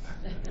excavating?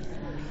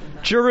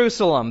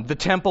 Jerusalem, the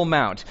Temple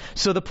Mount.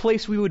 So the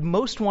place we would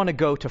most want to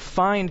go to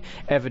find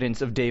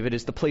evidence of David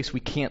is the place we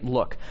can't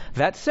look.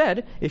 That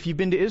said, if you've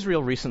been to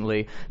Israel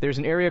recently, there's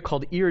an area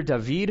called Ir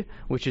David,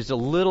 which is a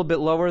little bit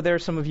lower there.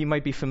 Some of you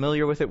might be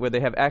familiar with it, where they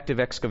have active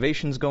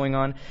excavations going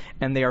on,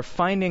 and they are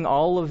finding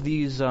all of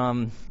these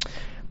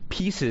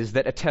pieces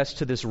that attest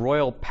to this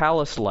royal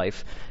palace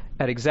life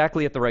at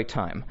exactly at the right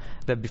time,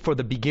 before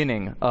the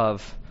beginning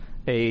of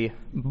a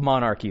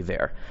monarchy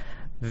there.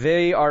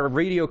 They are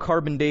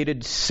radiocarbon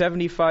dated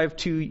 75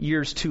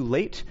 years too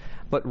late,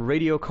 but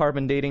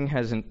radiocarbon dating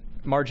has a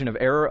margin of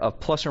error of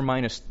plus or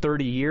minus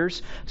 30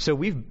 years. So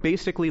we've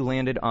basically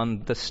landed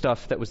on the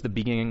stuff that was the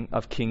beginning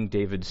of King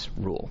David's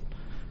rule.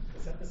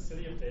 Is that the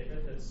city of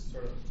David that's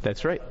sort of...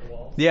 That's right.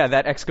 Yeah,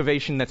 that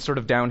excavation that's sort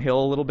of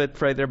downhill a little bit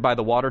right there by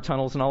the water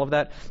tunnels and all of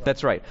that. Right.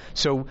 That's right.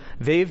 So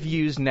they've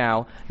used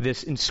now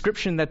this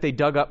inscription that they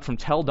dug up from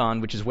Tel Dan,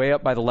 which is way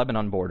up by the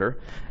Lebanon border,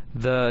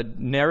 the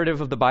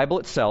narrative of the Bible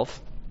itself,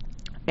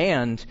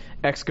 and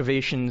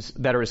excavations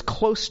that are as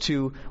close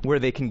to where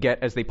they can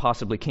get as they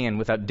possibly can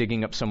without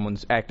digging up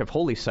someone's active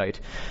holy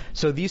site.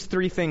 So these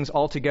three things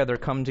all together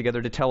come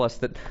together to tell us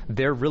that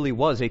there really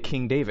was a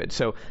King David.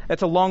 So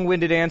that's a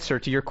long-winded answer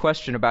to your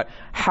question about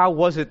how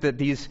was it that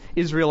these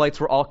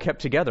Israelites were all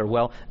kept together.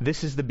 Well,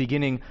 this is the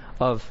beginning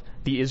of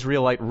the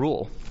Israelite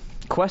rule.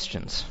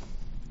 Questions?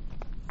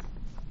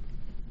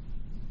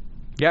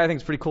 Yeah, I think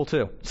it's pretty cool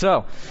too.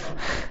 So,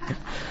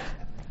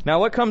 now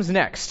what comes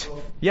next?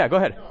 Yeah, go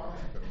ahead.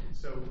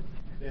 So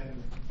then,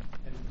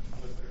 and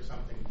was there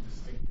something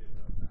distinctive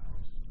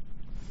about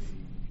the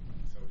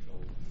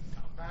social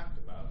compact,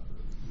 about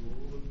the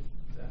rule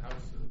of the House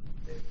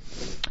of David?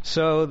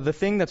 So the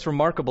thing that's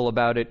remarkable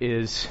about it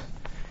is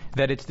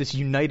that it's this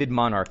united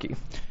monarchy. Can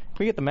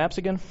we get the maps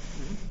again?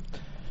 Mm-hmm.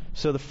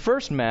 So the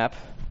first map,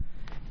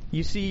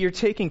 you see you're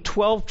taking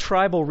 12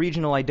 tribal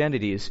regional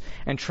identities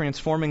and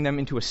transforming them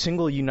into a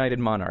single united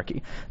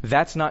monarchy.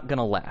 That's not going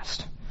to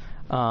last.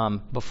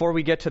 Before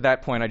we get to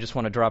that point, I just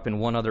want to drop in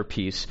one other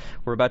piece.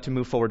 We're about to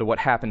move forward to what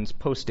happens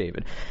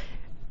post-David.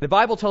 The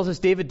Bible tells us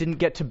David didn't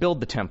get to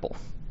build the temple.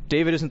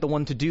 David isn't the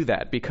one to do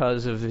that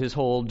because of his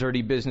whole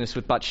dirty business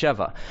with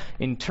Bathsheba.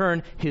 In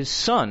turn, his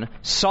son,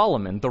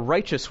 Solomon, the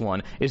righteous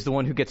one, is the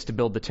one who gets to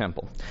build the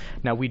temple.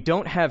 Now, we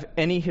don't have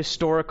any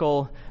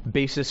historical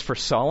basis for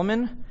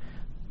Solomon,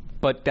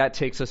 but that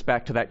takes us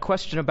back to that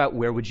question about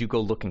where would you go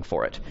looking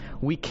for it.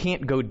 We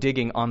can't go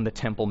digging on the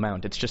Temple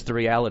Mount. It's just the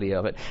reality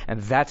of it.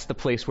 And that's the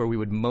place where we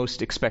would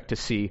most expect to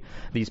see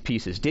these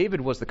pieces. David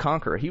was the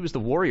conqueror. He was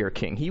the warrior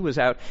king. He was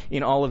out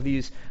in all of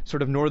these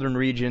sort of northern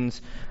regions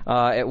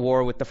at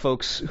war with the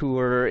folks who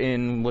were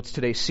in what's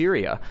today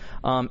Syria.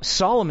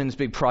 Solomon's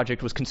big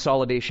project was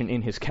consolidation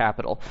in his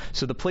capital.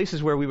 So the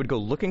places where we would go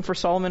looking for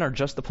Solomon are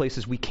just the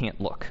places we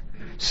can't look.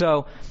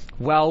 So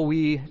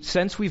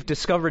since we've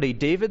discovered a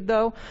David,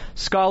 though,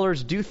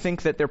 scholars do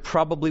think that there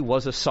probably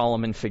was a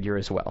Solomon figure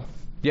as well.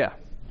 Yeah.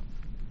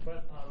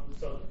 But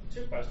so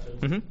two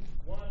questions. Mm-hmm.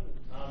 One,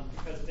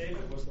 because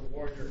David was the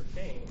warrior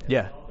king, and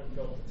yeah. Solomon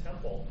built the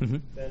temple. Mm-hmm.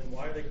 Then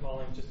why are they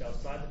calling just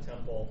outside the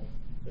temple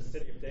the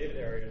city of David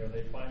area? And are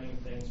they finding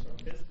things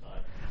from his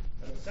time?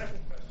 And the second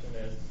question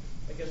is,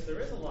 I guess there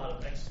is a lot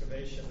of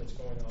excavation that's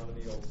going on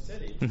in the old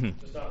city, mm-hmm.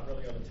 just not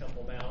really on the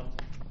Temple Mount.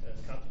 And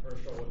it's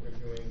controversial what they're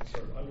doing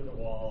sort of under the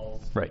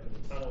walls, right.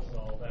 and the tunnels and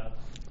all of that.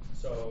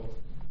 So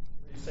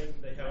are you saying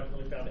they haven't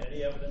really found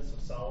any evidence of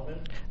Solomon?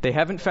 They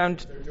haven't found...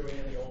 They're doing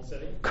in the old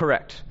city?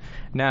 Correct.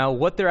 Now,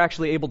 what they're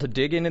actually able to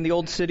dig in the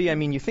old city, I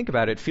mean, you think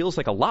about it, it feels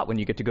like a lot when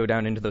you get to go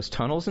down into those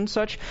tunnels and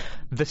such.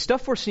 The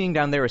stuff we're seeing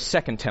down there is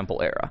Second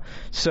Temple era.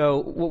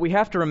 So what we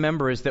have to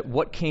remember is that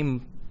what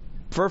came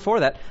before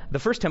that, the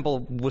First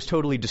Temple was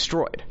totally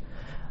destroyed.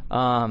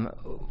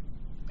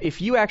 If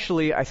you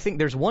actually, I think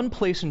there's one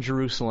place in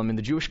Jerusalem, in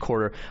the Jewish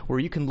quarter, where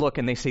you can look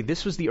and they say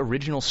this was the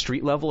original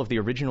street level of the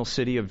original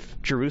city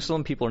of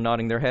Jerusalem. People are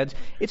nodding their heads.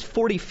 It's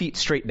 40 feet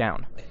straight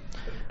down.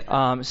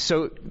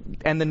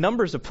 And the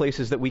numbers of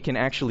places that we can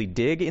actually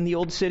dig in the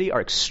Old City are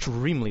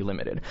extremely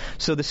limited.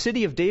 So the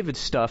City of David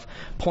stuff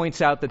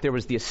points out that there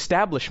was the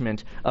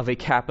establishment of a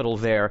capital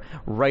there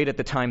right at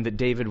the time that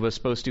David was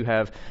supposed to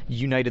have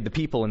united the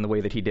people in the way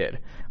that he did,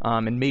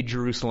 and made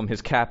Jerusalem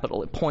his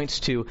capital. It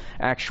points to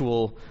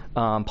actual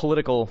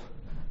political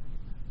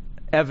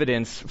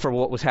evidence for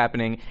what was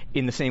happening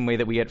in the same way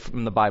that we get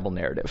from the Bible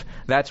narrative.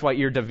 That's why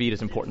Ir David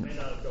is important.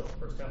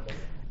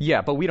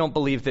 Yeah, but we don't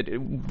believe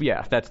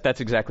that.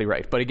 That's exactly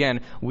right. But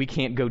again, we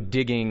can't go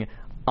digging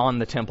on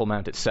the Temple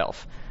Mount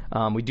itself.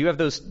 We do have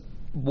those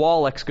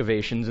wall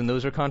excavations, and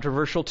those are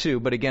controversial too.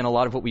 But again, a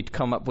lot of what we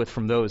come up with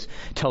from those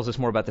tells us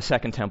more about the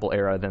Second Temple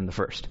era than the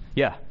first.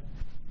 Yeah.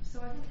 So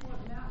I think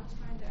what Matt was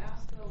trying to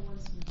ask though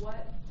was,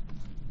 what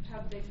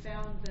have they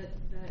found that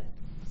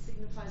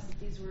signifies that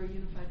these were a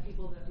unified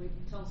people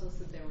that tells us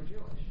that they were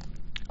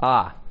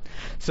Jewish?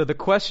 So the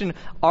question: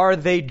 are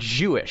they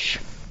Jewish?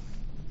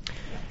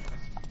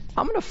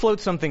 I'm going to float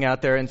something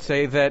out there and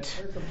say that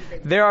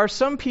there are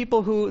some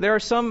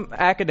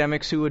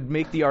academics who would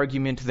make the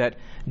argument that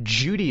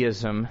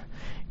Judaism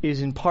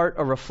is in part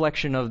a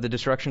reflection of the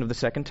destruction of the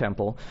Second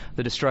Temple,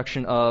 the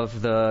destruction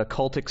of the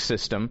cultic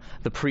system,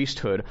 the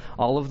priesthood,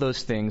 all of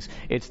those things.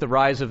 It's the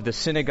rise of the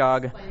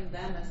synagogue. Explain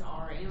them as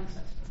our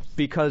ancestors.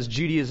 Because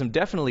Judaism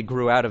definitely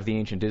grew out of the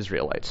ancient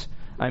Israelites.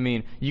 I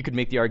mean, you could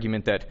make the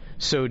argument that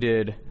so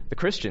did the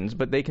Christians,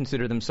 but they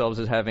consider themselves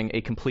as having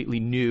a completely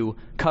new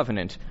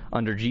covenant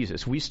under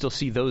Jesus. We still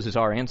see those as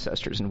our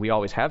ancestors, and we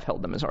always have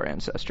held them as our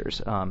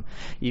ancestors.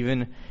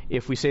 Even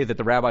if we say that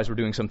the rabbis were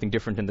doing something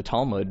different in the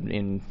Talmud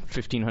in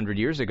 1,500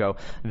 years ago,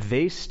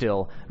 they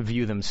still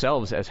view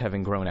themselves as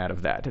having grown out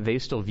of that. They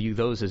still view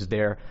those as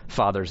their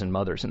fathers and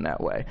mothers in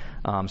that way.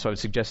 So I would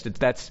suggest that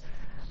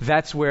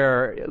that's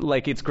where,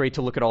 it's great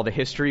to look at all the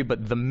history,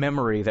 but the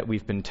memory that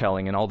we've been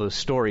telling and all those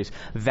stories,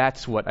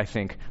 that's what I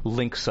think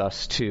links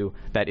us to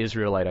that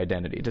Israelite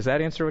identity. Does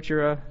that answer what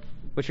you're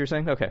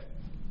saying? Okay,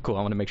 cool.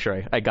 I want to make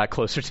sure I got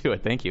closer to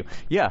it. Thank you.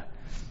 Yeah.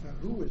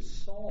 Who was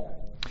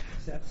Saul?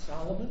 Is that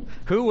Solomon?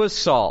 Who was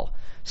Saul?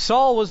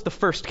 Saul was the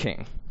first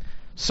king.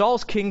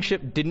 Saul's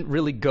kingship didn't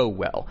really go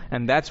well,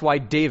 and that's why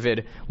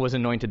David was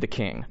anointed the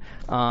king.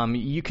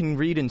 You can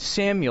read in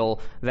Samuel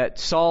that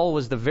Saul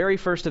was the very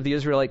first of the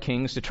Israelite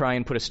kings to try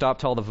and put a stop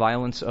to all the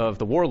violence of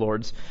the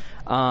warlords.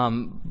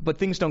 But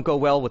things don't go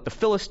well with the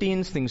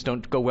Philistines. Things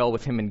don't go well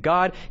with him and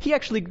God. He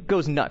actually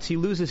goes nuts. He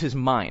loses his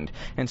mind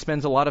and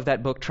spends a lot of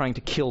that book trying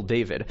to kill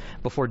David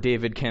before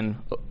David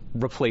can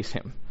replace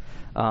him.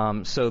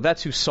 So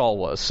that's who Saul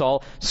was.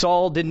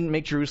 Saul didn't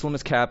make Jerusalem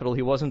his capital.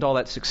 He wasn't all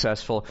that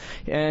successful.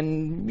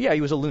 And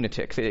he was a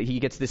lunatic. He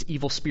gets this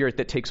evil spirit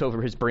that takes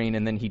over his brain,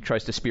 and then he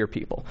tries to spear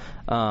people.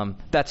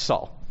 That's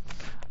Saul.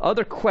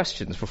 Other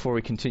questions before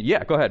we continue?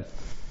 Yeah, go ahead.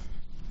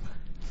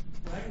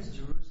 Why is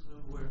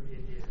Jerusalem where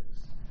it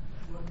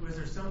is? Was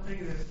there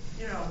something that,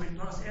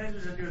 Los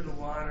Angeles is near the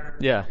water,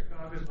 yeah.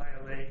 Chicago's by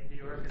a lake, New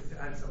York is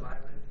on some island.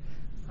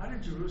 How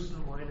did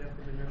Jerusalem wind up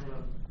in the middle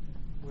of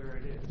where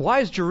it is? Why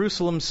is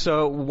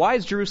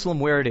Jerusalem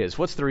where it is?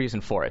 What's the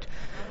reason for it?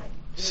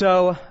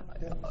 So,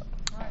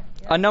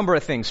 a number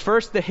of things.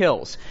 First, the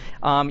hills.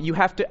 You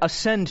have to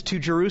ascend to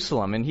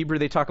Jerusalem. In Hebrew,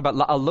 they talk about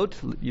la'alot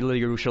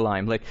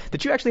Yerushalayim,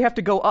 that you actually have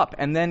to go up,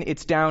 and then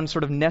it's down,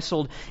 sort of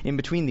nestled in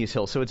between these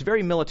hills. So it's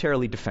very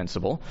militarily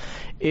defensible.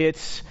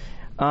 It's,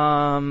 you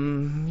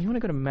want to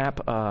go to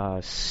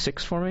map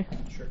 6 for me?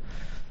 Sure.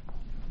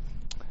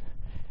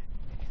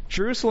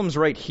 Jerusalem's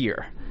right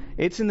here.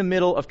 It's in the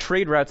middle of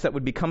trade routes that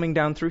would be coming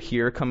down through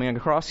here, coming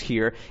across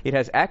here. It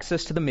has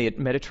access to the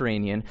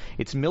Mediterranean.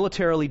 It's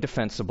militarily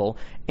defensible,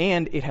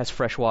 and it has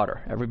fresh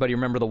water. Everybody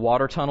remember the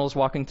water tunnels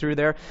walking through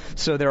there?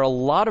 So there are a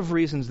lot of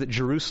reasons that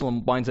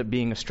Jerusalem winds up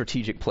being a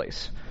strategic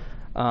place.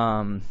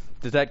 Does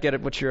that get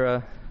at what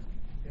you're...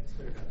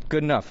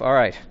 Good enough. All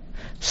right.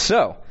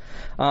 So,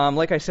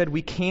 like I said,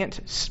 we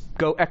can't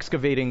go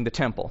excavating the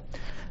temple.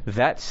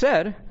 That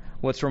said,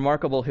 what's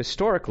remarkable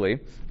historically,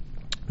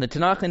 the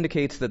Tanakh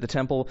indicates that the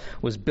temple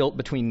was built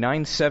between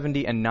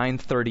 970 and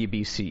 930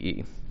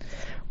 BCE.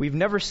 We've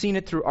never seen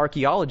it through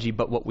archaeology,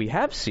 but what we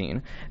have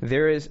seen,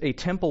 there is a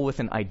temple with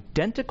an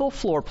identical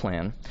floor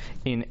plan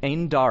in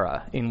Ein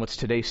Dara, in what's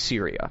today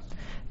Syria.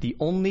 The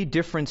only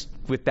difference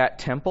with that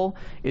temple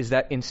is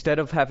that instead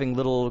of having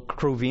little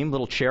krovim,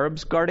 little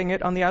cherubs guarding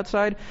it on the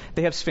outside,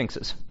 they have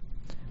sphinxes.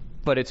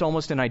 But it's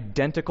almost an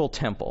identical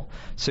temple.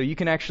 So you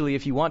can actually,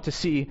 if you want to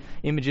see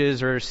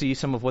images or see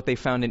some of what they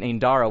found in Ein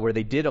Dara, where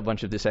they did a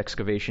bunch of this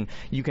excavation,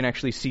 you can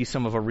actually see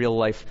some of a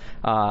real-life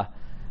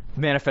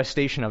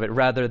manifestation of it,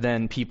 rather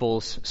than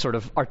people's sort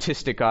of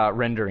artistic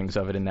renderings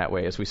of it in that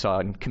way, as we saw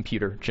in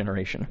computer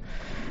generation.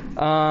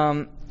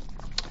 Can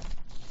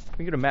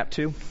we go to map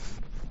 2?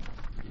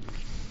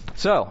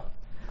 So,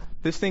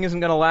 this thing isn't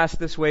going to last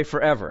this way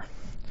forever.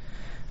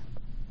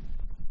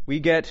 We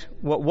get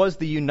what was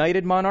the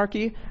united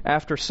monarchy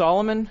after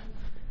Solomon.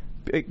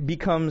 It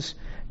becomes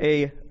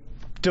a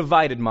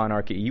divided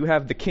monarchy. You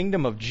have the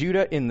kingdom of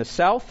Judah in the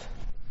south,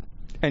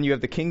 and you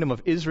have the kingdom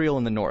of Israel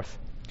in the north.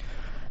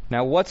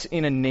 Now, what's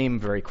in a name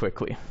very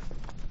quickly?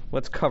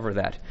 let's cover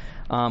that.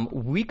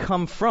 We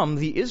come from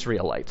the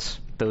Israelites.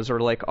 Those are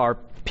like our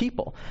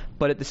people.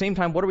 But at the same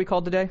time, what are we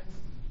called today?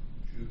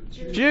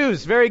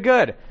 Jews. Very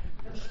good.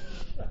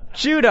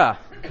 Judah.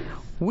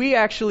 We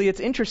actually, it's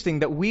interesting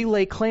that we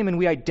lay claim and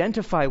we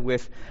identify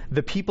with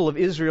the people of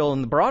Israel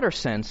in the broader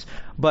sense,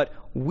 but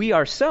we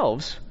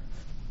ourselves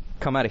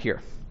come out of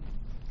here.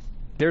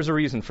 There's a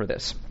reason for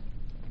this.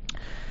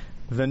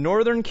 The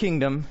northern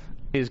kingdom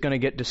is going to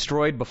get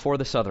destroyed before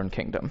the southern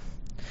kingdom.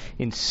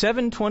 In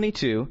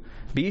 722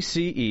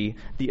 BCE,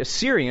 the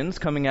Assyrians,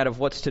 coming out of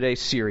what's today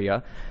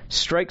Syria,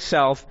 strike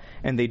south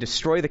and they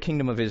destroy the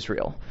kingdom of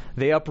Israel.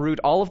 They uproot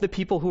all of the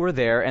people who are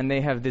there, and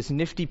they have this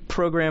nifty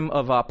program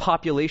of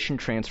population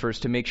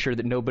transfers to make sure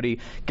that nobody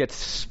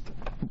gets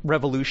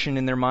revolution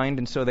in their mind,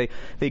 and so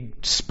they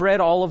spread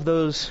all of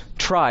those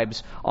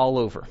tribes all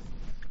over.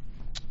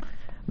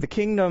 The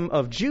kingdom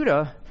of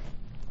Judah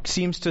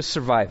seems to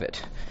survive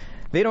it.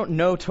 They don't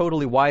know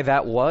totally why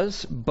that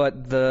was,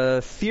 but the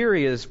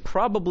theory is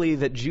probably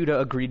that Judah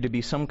agreed to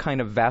be some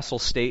kind of vassal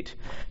state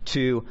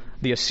to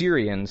the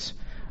Assyrians,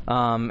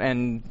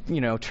 and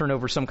turn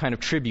over some kind of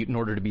tribute in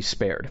order to be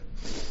spared.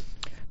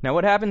 Now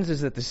what happens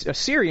is that the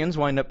Assyrians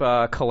wind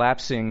up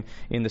collapsing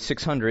in the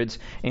 600s,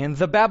 and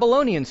the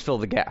Babylonians fill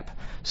the gap.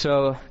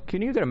 So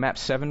can you get a map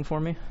 7 for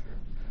me?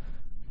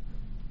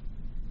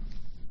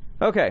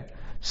 Okay,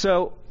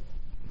 so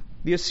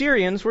the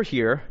Assyrians were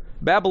here,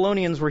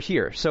 Babylonians were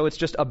here, so it's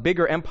just a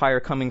bigger empire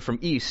coming from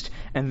east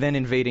and then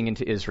invading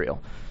into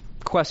Israel.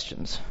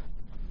 Questions?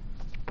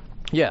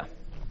 Yeah.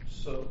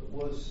 So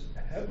was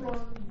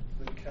Hebron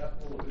the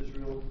capital of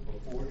Israel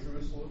before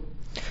Jerusalem?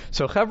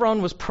 So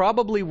Hebron was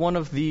probably one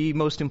of the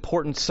most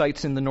important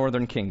sites in the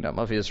northern kingdom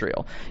of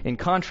Israel, in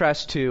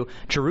contrast to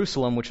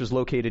Jerusalem, which was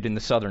located in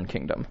the southern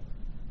kingdom.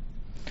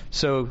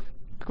 So,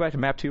 go back to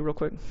map 2 real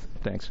quick.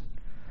 Thanks.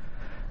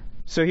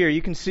 So here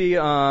you can see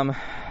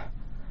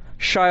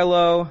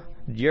Shiloh,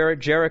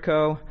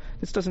 Jericho.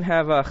 This doesn't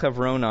have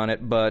Hebron on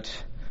it, but...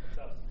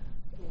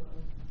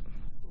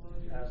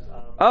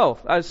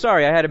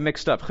 sorry, I had it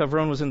mixed up.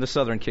 Hebron was in the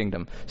southern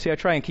kingdom. See, I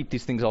try and keep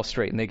these things all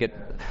straight, and they get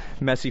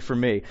messy for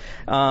me.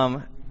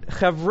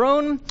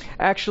 Hebron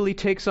actually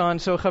takes on...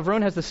 So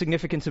Hebron has the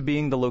significance of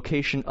being the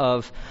location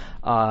of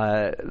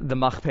the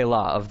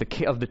Machpelah, of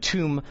the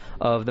tomb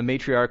of the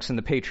matriarchs and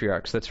the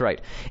patriarchs. That's right.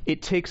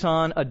 It takes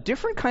on a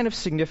different kind of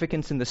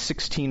significance in the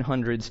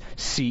 1600s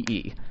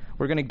CE.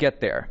 We're going to get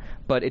there.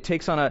 But it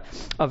takes on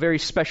a very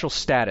special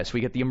status.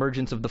 We get the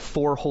emergence of the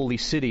 4 holy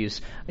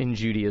cities in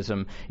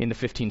Judaism in the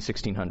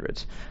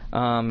 1600s.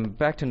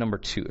 Back to number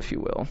 2, if you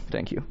will.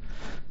 Thank you.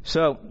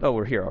 So,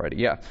 we're here already,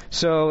 yeah.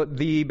 So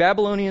the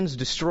Babylonians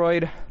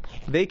destroyed,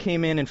 they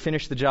came in and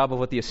finished the job of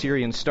what the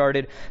Assyrians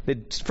started. The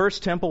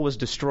first temple was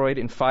destroyed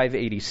in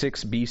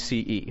 586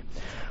 BCE.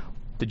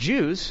 The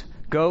Jews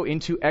go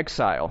into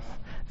exile.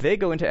 They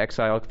go into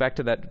exile. Back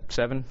to that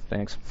 7,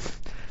 thanks.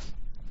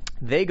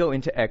 They go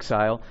into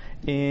exile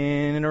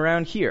in and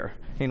around here,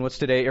 in what's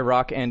today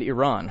Iraq and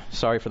Iran.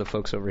 Sorry for the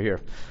folks over here.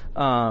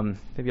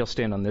 Maybe I'll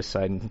stand on this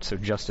side, and so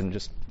Justin,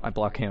 I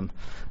block him.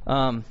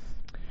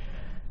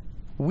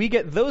 We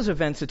get those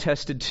events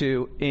attested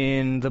to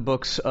in the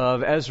books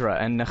of Ezra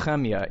and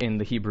Nehemiah in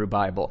the Hebrew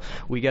Bible.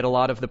 We get a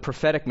lot of the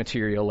prophetic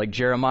material, like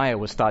Jeremiah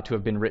was thought to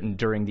have been written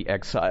during the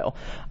exile.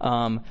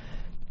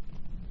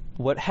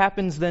 What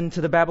happens then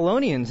to the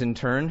Babylonians in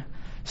turn?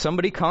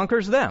 Somebody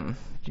conquers them.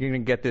 You're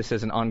going to get this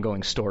as an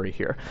ongoing story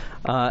here.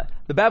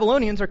 The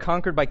Babylonians are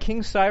conquered by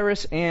King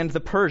Cyrus and the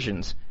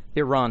Persians,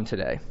 Iran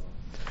today.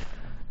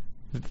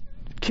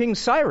 King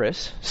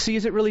Cyrus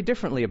sees it really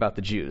differently about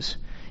the Jews.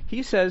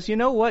 He says, you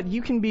know what,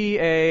 you can be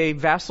a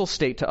vassal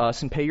state to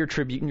us and pay your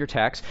tribute and your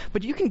tax,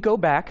 but you can go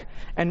back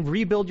and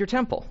rebuild your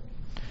temple.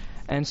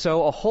 And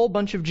so a whole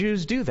bunch of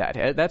Jews do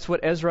that. That's what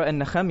Ezra and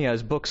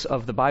Nehemiah's books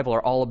of the Bible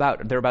are all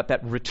about. They're about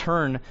that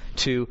return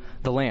to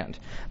the land.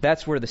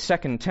 That's where the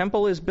second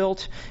temple is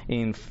built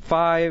in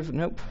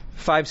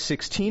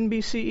 516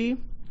 BCE.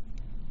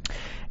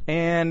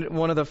 And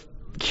one of the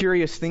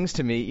curious things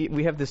to me,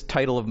 we have this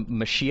title of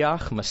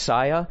Mashiach,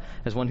 Messiah,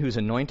 as one who's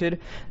anointed.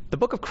 The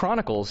book of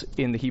Chronicles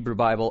in the Hebrew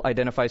Bible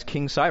identifies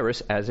King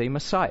Cyrus as a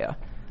Messiah,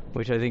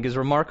 which I think is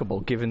remarkable,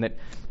 given that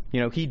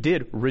he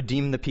did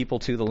redeem the people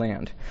to the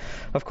land.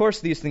 Of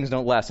course, these things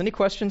don't last. Any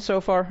questions so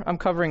far? I'm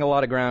covering a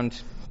lot of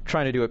ground,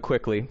 trying to do it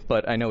quickly,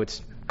 but I know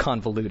it's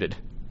convoluted.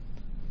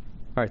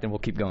 All right, then we'll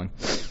keep going.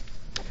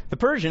 The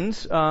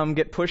Persians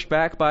get pushed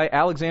back by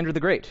Alexander the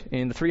Great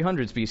in the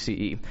 300s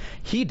BCE.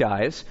 He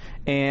dies,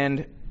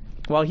 and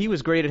while he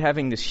was great at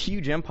having this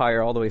huge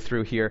empire all the way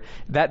through here,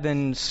 that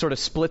then sort of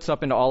splits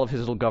up into all of his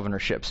little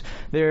governorships.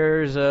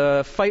 There's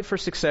a fight for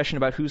succession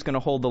about who's going to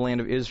hold the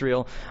land of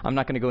Israel. I'm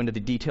not going to go into the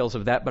details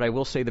of that, but I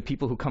will say the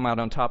people who come out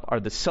on top are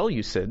the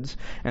Seleucids,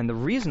 and the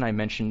reason I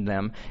mentioned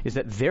them is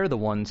that they're the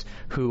ones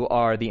who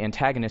are the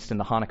antagonists in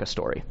the Hanukkah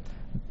story.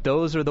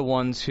 Those are the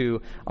ones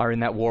who are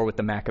in that war with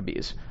the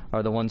Maccabees,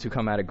 are the ones who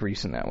come out of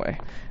Greece in that way.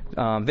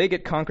 They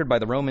get conquered by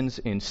the Romans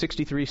in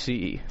 63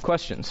 CE.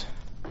 Questions?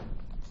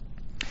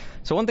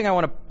 So one thing I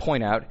want to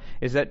point out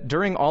is that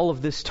during all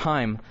of this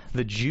time,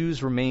 the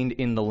Jews remained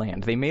in the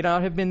land. They may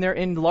not have been there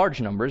in large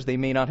numbers. They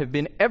may not have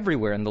been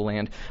everywhere in the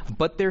land,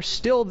 but they're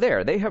still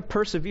there. They have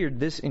persevered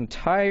this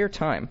entire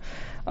time.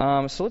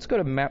 So let's go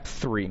to map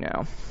 3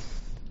 now.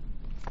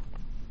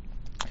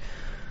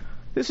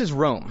 This is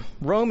Rome.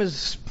 Rome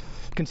is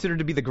considered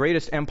to be the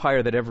greatest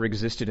empire that ever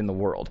existed in the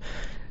world.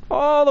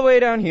 All the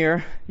way down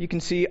here, you can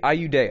see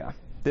Iudea.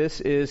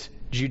 This is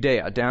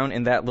Judea, down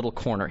in that little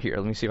corner here.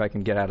 Let me see if I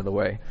can get out of the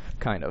way,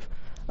 kind of.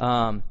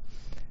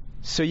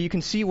 So you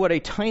can see what a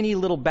tiny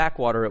little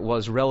backwater it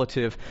was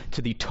relative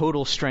to the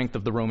total strength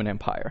of the Roman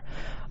Empire.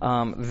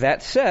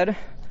 That said,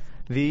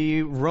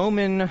 the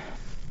Roman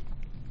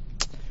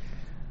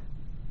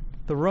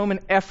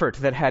effort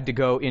that had to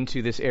go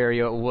into this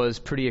area was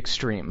pretty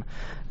extreme.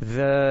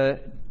 The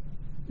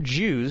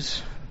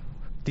Jews,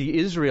 the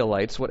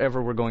Israelites,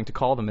 whatever we're going to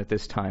call them at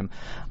this time,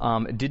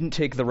 didn't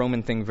take the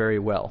Roman thing very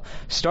well.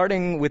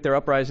 Starting with their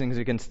uprisings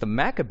against the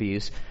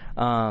Maccabees,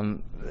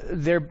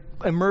 there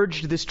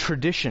emerged this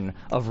tradition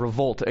of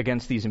revolt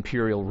against these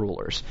imperial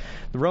rulers.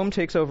 Rome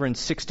takes over in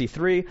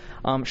 63.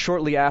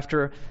 Shortly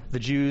after, the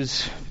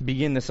Jews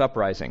begin this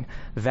uprising.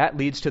 That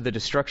leads to the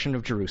destruction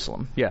of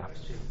Jerusalem. Yeah.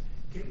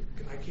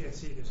 I can't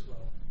see this well.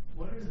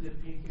 What is the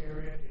pink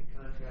area in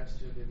contrast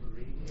to the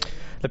green area?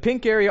 The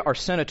pink area are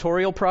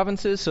senatorial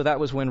provinces, so that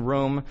was when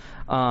Rome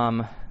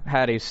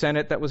had a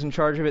senate that was in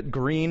charge of it.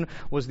 Green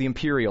was the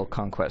imperial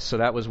conquest, so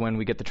that was when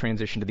we get the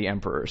transition to the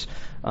emperors.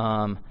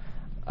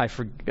 I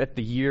forget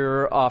the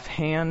year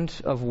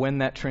offhand of when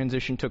that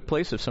transition took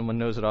place. If someone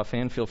knows it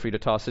offhand, feel free to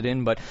toss it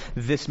in. But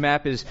this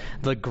map is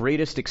the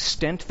greatest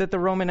extent that the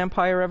Roman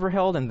Empire ever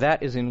held, and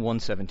that is in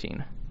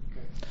 117.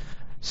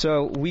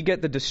 So we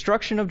get the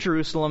destruction of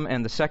Jerusalem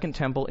and the Second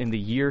Temple in the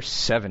year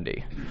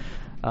 70.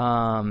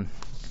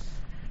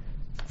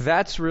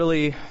 That's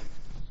really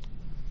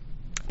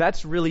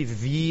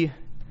the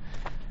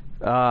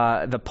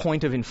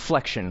point of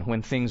inflection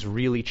when things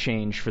really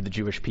change for the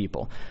Jewish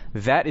people.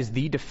 That is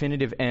the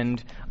definitive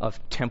end of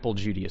Temple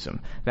Judaism.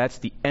 That's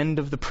the end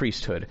of the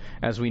priesthood,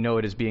 as we know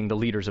it as being the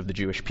leaders of the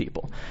Jewish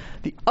people.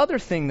 The other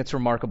thing that's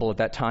remarkable at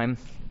that time...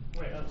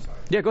 Wait, I'm sorry.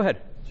 Yeah, go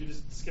ahead. You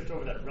just skipped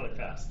over that really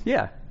fast.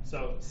 Yeah.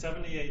 So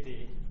 70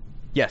 A.D.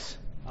 Yes.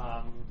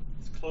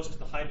 It's close to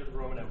the height of the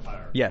Roman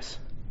Empire. Yes.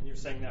 And you're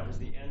saying that was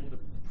the end of the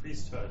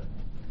priesthood.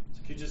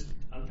 So could you just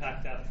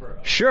unpack that for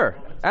a Sure,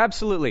 moment?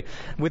 absolutely.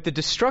 With the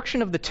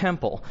destruction of the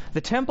temple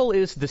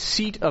is the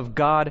seat of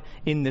God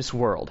in this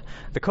world.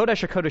 The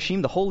Kodesh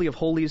HaKodeshim, the Holy of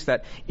Holies,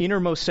 that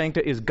innermost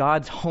sancta, is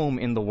God's home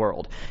in the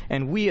world.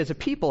 And we as a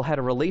people had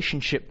a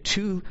relationship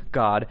to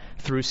God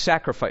through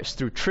sacrifice,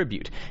 through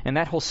tribute. And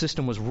that whole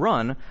system was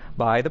run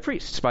by the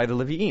priests, by the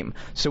Levi'im.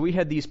 So we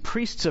had these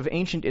priests of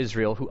ancient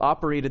Israel who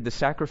operated the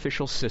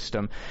sacrificial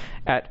system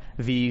at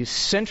the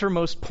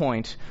centermost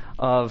point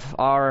of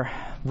our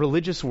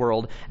religious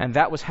world, and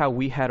that was how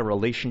we had a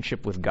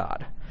relationship with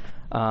God.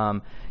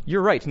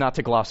 You're right not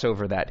to gloss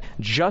over that.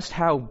 Just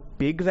how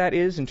big that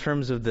is in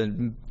terms of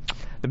the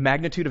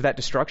magnitude of that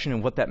destruction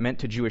and what that meant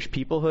to Jewish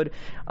peoplehood,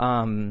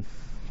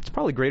 it's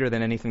probably greater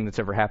than anything that's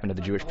ever happened to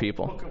the Jewish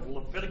people. The book of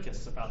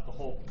Leviticus about the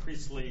whole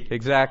priestly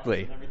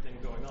exactly. And everything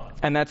going on.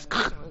 And that's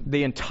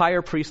the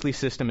entire priestly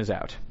system is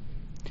out.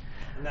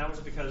 And that was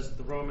because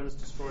the Romans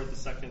destroyed the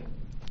second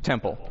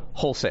temple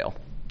wholesale.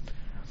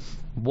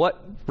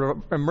 What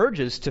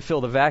emerges to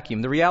fill the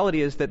vacuum? The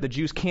reality is that the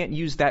Jews can't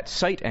use that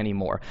site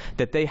anymore,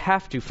 that they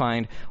have to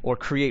find or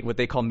create what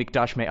they call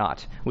Mikdash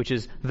Me'at, which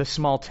is the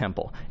small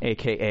temple,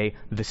 a.k.a.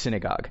 the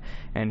synagogue.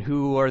 And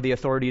who are the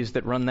authorities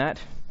that run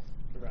that?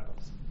 The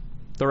rabbis.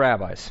 The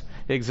rabbis,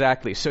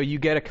 exactly. So you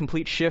get a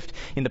complete shift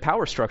in the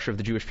power structure of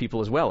the Jewish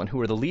people as well, and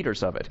who are the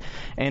leaders of it.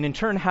 And in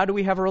turn, how do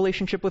we have a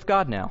relationship with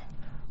God now?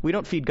 We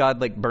don't feed God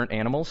like burnt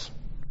animals.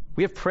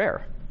 We have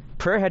prayer.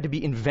 Prayer had to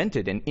be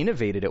invented and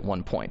innovated at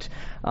one point.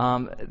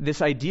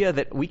 This idea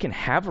that we can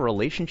have a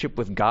relationship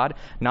with God,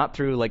 not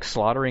through like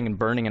slaughtering and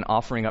burning and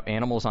offering up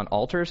animals on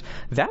altars,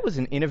 that was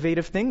an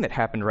innovative thing that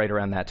happened right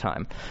around that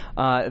time.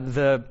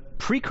 The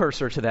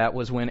precursor to that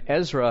was when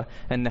Ezra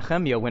and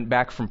Nehemiah went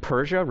back from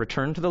Persia,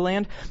 returned to the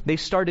land, they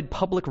started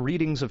public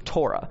readings of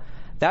Torah.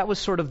 That was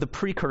sort of the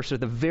precursor,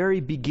 the very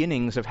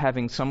beginnings of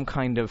having some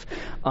kind of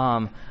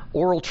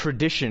oral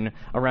tradition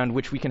around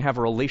which we can have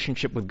a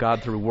relationship with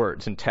God through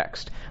words and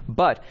text.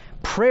 But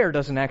prayer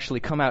doesn't actually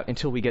come out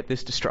until we get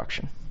this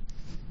destruction.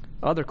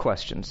 Other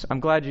questions?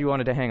 I'm glad you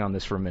wanted to hang on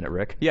this for a minute,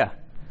 Rick. Yeah?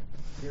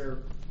 I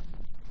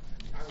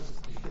was just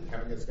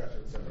having a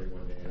discussion with somebody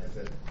one day, and I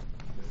said,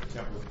 the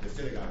temple, the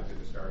synagogue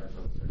didn't start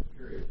until a certain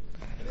period.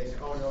 And they said,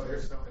 oh no,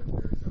 there's some in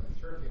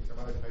Turkey and some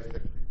other place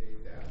that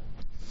predate that.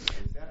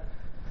 Is that?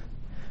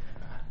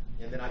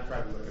 And then I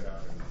tried to look it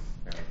up and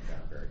found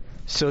that very.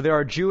 So there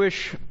are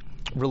Jewish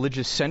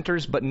religious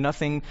centers, but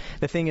nothing.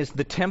 The thing is,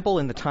 the temple,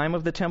 in the time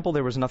of the temple,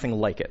 there was nothing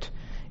like it.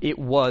 It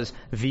was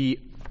the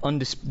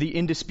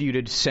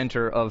indisputed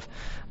center of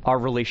our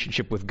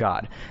relationship with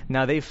God.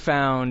 Now they've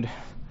found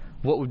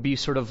what would be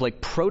sort of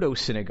like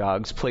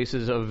proto-synagogues,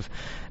 places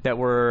that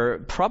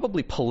were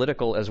probably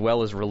political as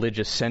well as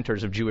religious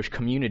centers of Jewish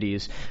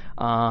communities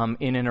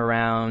in and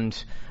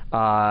around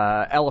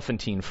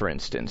Elephantine, for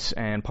instance,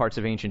 and parts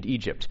of ancient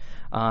Egypt.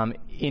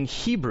 In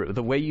Hebrew,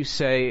 the way you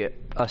say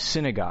a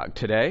synagogue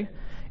today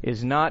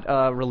is not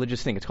a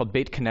religious thing. It's called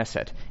Beit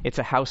Knesset. It's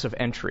a house of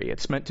entry.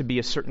 It's meant to be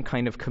a certain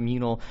kind of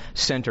communal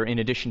center in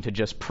addition to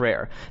just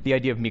prayer. The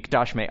idea of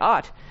Mikdash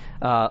Me'at,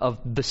 of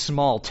the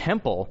small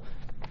temple,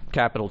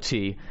 capital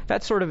T,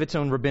 that's sort of its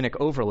own rabbinic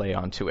overlay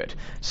onto it.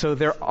 So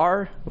there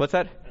are, what's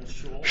that?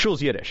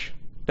 Shul's Yiddish.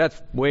 That's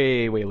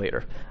way, way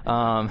later.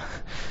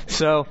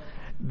 So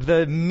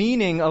the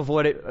meaning of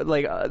what it,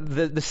 like,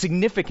 the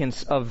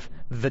significance of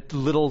the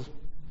little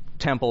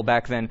temple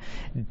back then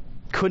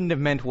couldn't have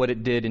meant what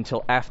it did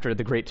until after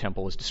the Great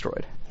Temple was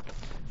destroyed.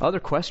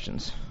 Other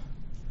questions?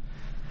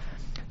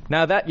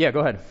 Now that, yeah, go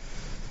ahead.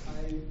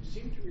 I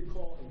seem to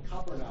recall in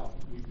Kapernaum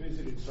we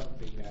visited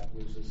something that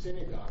was a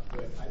synagogue,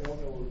 but I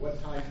don't know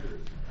what time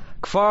period.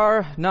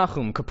 Kfar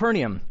Nahum,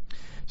 Capernaum.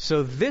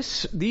 So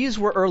these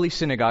were early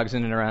synagogues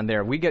in and around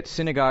there. We get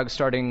synagogues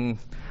starting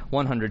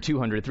 100,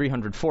 200,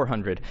 300,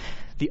 400.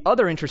 The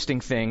other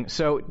interesting thing,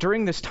 so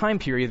during this time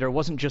period, there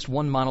wasn't just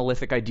one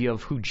monolithic idea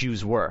of who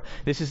Jews were.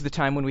 This is the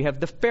time when we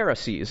have the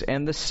Pharisees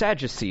and the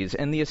Sadducees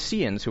and the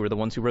Essenes, who are the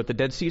ones who wrote the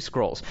Dead Sea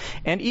Scrolls,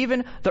 and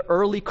even the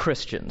early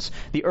Christians.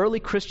 The early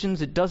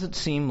Christians, it doesn't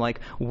seem like,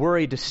 were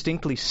a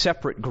distinctly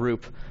separate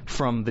group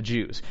from the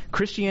Jews.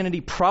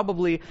 Christianity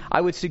probably,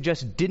 I would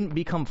suggest, didn't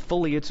become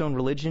fully its own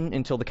religion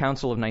until the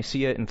Council of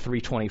Nicaea in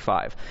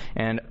 325,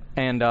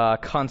 and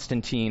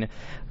Constantine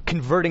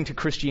converting to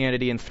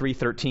Christianity in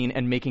 313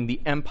 and making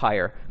the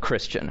empire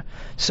Christian.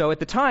 So at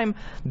the time,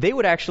 they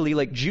would actually,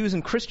 like Jews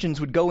and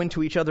Christians, would go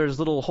into each other's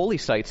little holy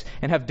sites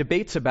and have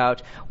debates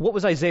about what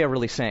was Isaiah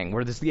really saying.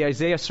 Were the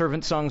Isaiah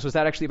servant songs, was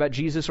that actually about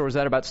Jesus or was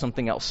that about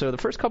something else? So the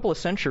first couple of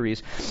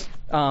centuries,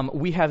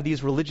 we have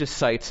these religious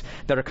sites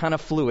that are kind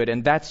of fluid,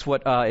 and that's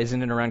what is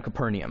in and around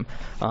Capernaum.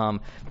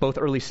 Both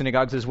early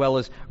synagogues as well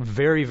as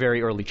very,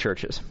 very early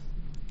churches.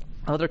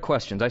 Other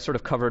questions? I sort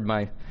of covered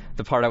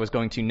the part I was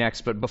going to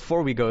next, but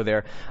before we go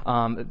there,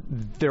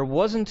 there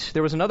was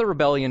another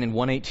rebellion in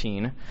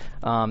 118,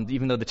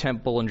 even though the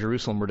temple in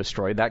Jerusalem were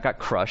destroyed. That got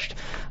crushed.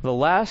 The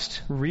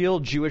last real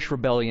Jewish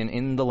rebellion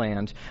in the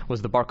land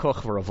was the Bar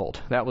Kokhba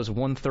revolt. That was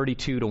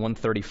 132 to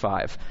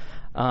 135.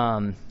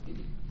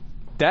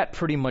 That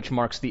pretty much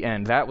marks the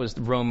end. That was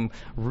Rome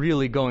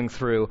really going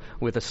through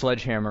with a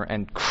sledgehammer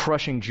and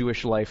crushing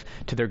Jewish life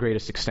to their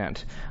greatest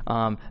extent.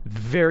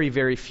 Very,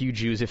 very few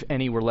Jews, if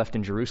any, were left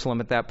in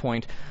Jerusalem at that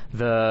point.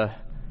 The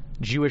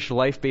Jewish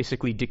life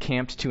basically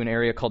decamped to an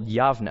area called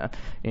Yavna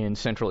in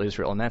central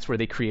Israel, and that's where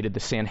they created the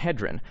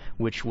Sanhedrin,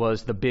 which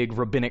was the big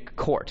rabbinic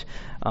court.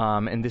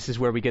 And this is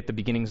where we get the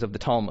beginnings of the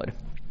Talmud.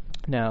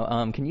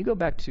 Now, can you go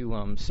back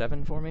to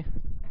 7 for me?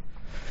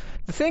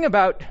 The thing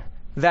about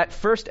that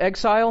first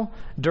exile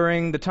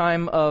during the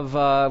time of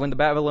when the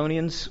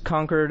Babylonians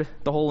conquered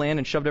the whole land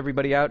and shoved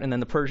everybody out, and then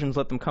the Persians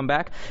let them come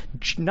back,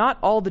 not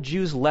all the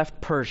Jews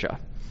left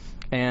Persia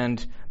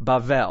and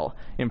Bavel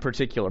in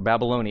particular,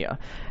 Babylonia.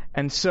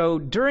 And so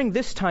during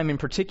this time in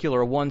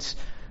particular, once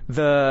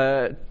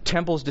the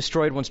temple's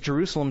destroyed, once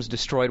Jerusalem's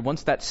destroyed,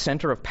 once that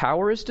center of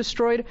power is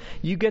destroyed,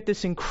 you get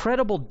this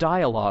incredible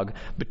dialogue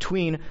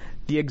between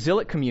the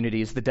exilic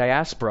communities, the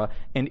diaspora,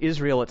 and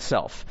Israel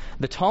itself.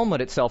 The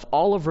Talmud itself,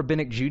 all of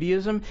Rabbinic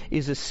Judaism,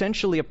 is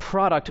essentially a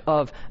product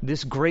of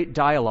this great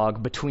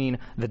dialogue between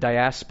the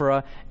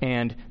diaspora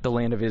and the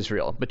land of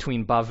Israel,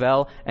 between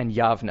Bavel and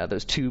Yavna,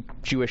 those two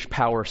Jewish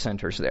power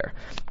centers there.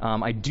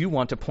 I do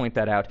want to point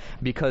that out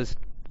because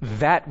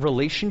that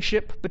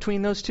relationship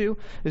between those two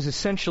is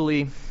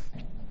essentially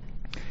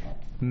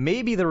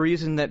maybe the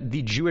reason that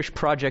the Jewish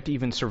project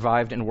even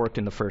survived and worked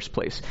in the first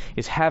place,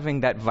 is having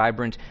that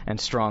vibrant and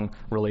strong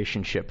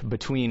relationship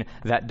between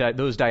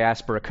those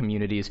diaspora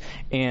communities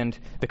and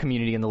the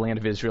community in the land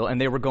of Israel. And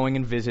they were going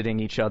and visiting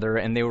each other,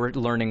 and they were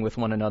learning with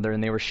one another,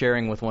 and they were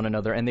sharing with one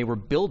another, and they were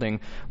building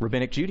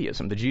Rabbinic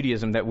Judaism, the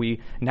Judaism that we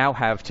now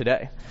have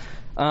today.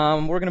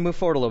 We're going to move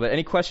forward a little bit.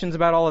 Any questions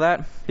about all of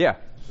that? Yeah.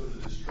 So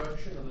the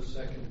destruction of the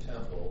Second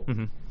Temple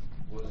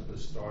was the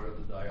start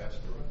of the diaspora?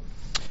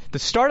 The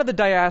start of the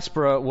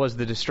diaspora was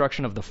the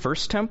destruction of the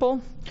First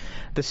Temple.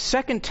 The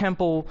Second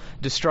Temple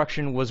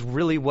destruction was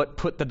really what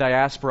put the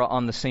diaspora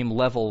on the same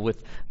level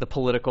with the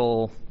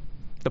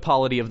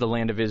polity of the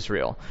land of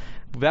Israel.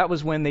 That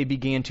was when they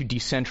began to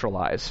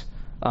decentralize.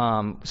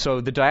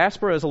 So the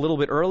diaspora is a little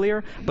bit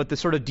earlier, but the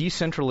sort of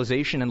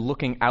decentralization and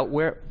looking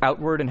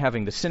outward and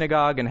having the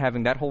synagogue and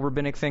having that whole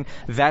rabbinic thing,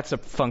 that's a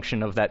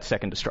function of that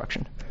second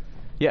destruction.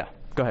 Yeah,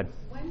 go ahead.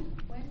 When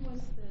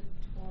was the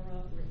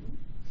Torah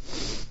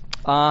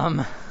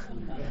written?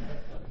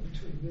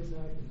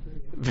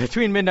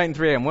 Between midnight and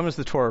 3 a.m. When was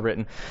the Torah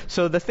written?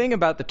 So the thing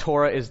about the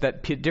Torah is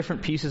that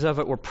different pieces of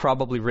it were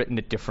probably written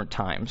at different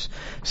times.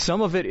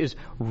 Some of it is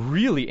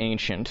really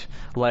ancient,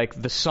 like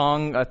the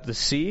Song at the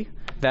Sea,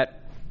 that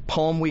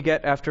poem we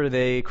get after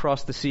they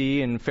cross the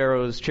sea and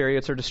Pharaoh's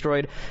chariots are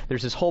destroyed.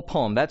 There's this whole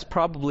poem. That's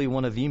probably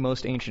one of the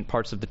most ancient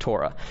parts of the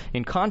Torah.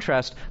 In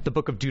contrast, the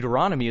book of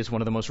Deuteronomy is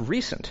one of the most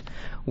recent.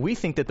 We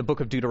think that the book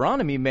of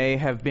Deuteronomy may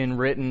have been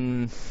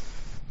written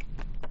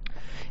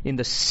in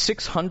the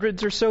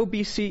 600s or so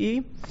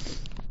BCE.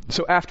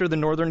 So after the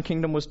northern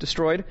kingdom was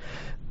destroyed,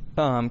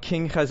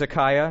 King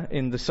Hezekiah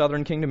in the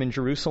southern kingdom in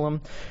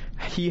Jerusalem,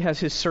 he has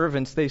his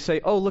servants, they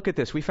say, oh, look at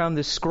this, we found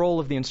this scroll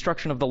of the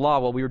instruction of the law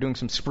while we were doing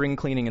some spring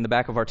cleaning in the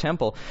back of our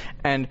temple,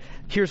 and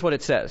here's what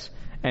it says.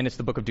 And it's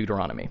the book of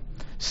Deuteronomy.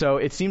 So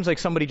it seems like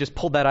somebody just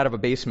pulled that out of a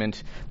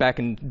basement back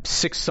in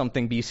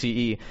 6-something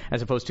BCE,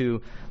 as opposed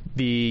to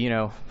the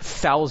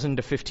 1,000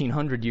 to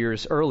 1,500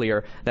 years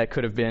earlier that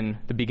could have been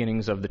the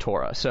beginnings of the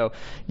Torah. So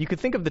you could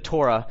think of the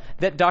Torah,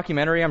 that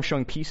documentary I'm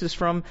showing pieces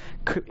from,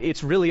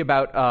 it's really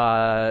about,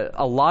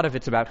 a lot of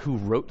it's about who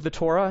wrote the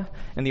Torah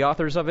and the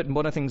authors of it. And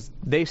one of the things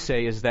they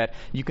say is that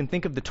you can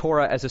think of the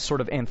Torah as a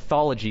sort of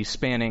anthology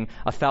spanning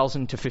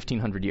 1,000 to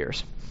 1,500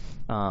 years.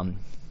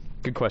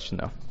 Good question,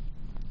 though.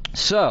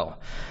 So,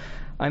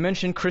 I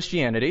mentioned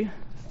Christianity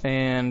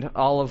and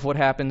all of what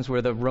happens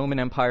where the Roman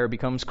Empire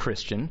becomes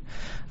Christian.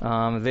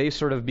 They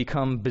sort of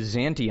become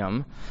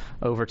Byzantium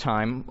over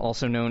time,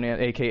 also known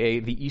as, aka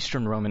the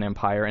Eastern Roman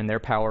Empire, and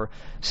their power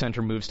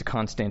center moves to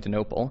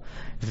Constantinople.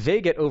 They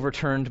get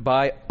overturned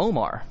by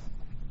Omar,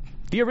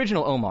 the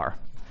original Omar,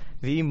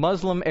 the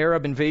Muslim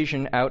Arab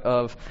invasion out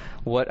of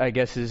what I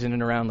guess is in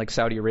and around like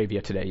Saudi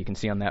Arabia today. You can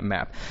see on that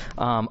map.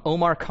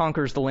 Omar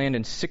conquers the land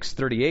in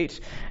 638,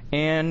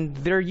 and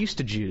they're used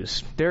to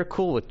Jews. They're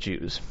cool with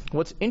Jews.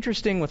 What's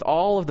interesting with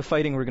all of the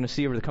fighting we're going to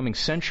see over the coming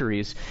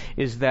centuries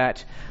is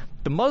that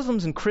the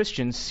Muslims and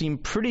Christians seem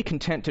pretty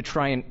content to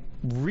try and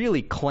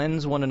really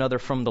cleanse one another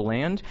from the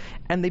land,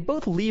 and they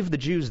both leave the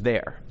Jews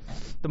there.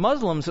 The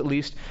Muslims, at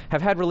least,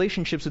 have had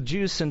relationships with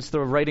Jews since the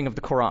writing of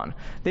the Quran.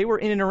 They were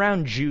in and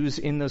around Jews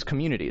in those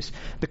communities.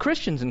 The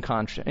Christians, in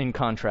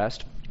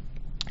contrast,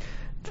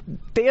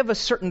 they have a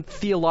certain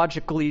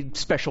theologically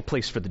special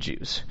place for the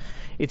Jews.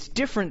 It's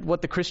different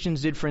what the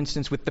Christians did, for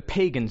instance, with the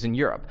pagans in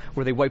Europe,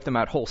 where they wiped them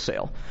out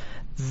wholesale.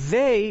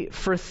 They,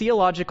 for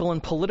theological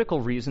and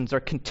political reasons, are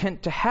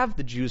content to have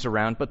the Jews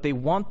around, but they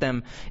want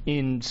them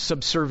in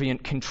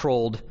subservient,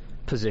 controlled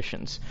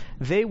positions.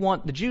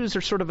 The Jews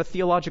are sort of a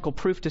theological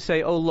proof to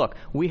say, oh, look,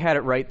 we had it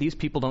right, these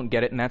people don't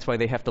get it, and that's why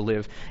they have to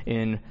live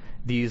in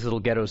these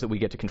little ghettos that we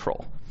get to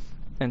control.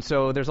 And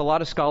so there's a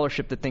lot of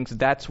scholarship that thinks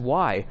that's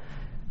why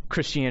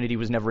Christianity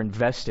was never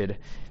invested,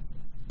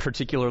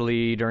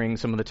 particularly during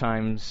some of the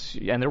times,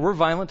 and there were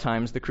violent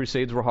times, the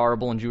Crusades were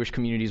horrible and Jewish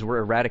communities were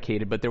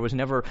eradicated, but there was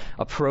never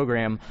a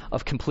program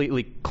of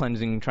completely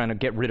cleansing, trying to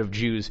get rid of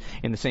Jews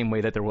in the same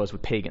way that there was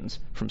with pagans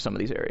from some of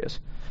these areas.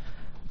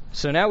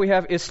 So now we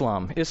have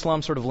Islam.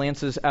 Islam sort of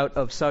lances out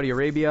of Saudi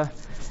Arabia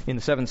in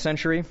the 7th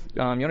century.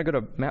 You want to go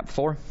to map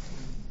 4?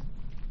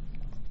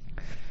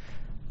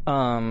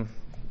 And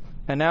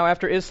now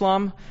after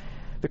Islam,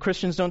 the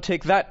Christians don't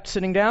take that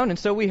sitting down, and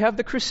so we have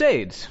the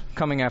Crusades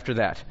coming after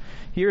that.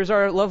 Here's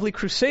our lovely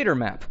Crusader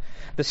map.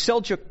 The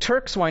Seljuk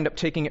Turks wind up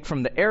taking it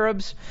from the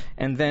Arabs,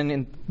 and then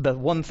in the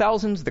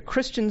 1000s, the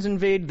Christians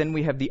invade. Then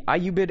we have the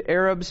Ayyubid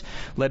Arabs,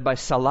 led by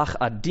Salah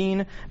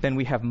ad-Din. Then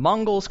we have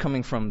Mongols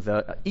coming from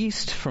the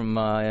east, from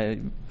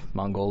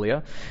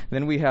Mongolia.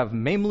 Then we have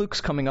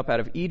Mamluks coming up out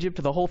of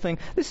Egypt, the whole thing.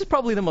 This is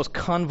probably the most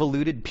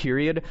convoluted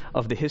period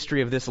of the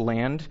history of this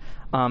land,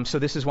 so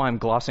this is why I'm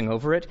glossing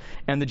over it.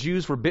 And the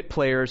Jews were bit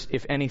players,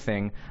 if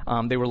anything.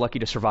 They were lucky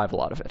to survive a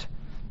lot of it.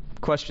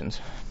 Questions?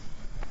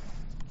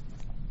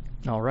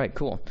 All right,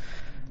 cool.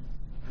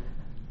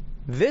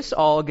 This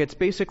all gets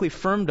basically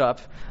firmed up.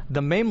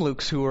 The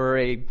Mamluks, who are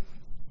a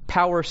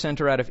power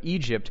center out of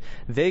Egypt,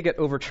 they get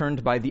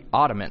overturned by the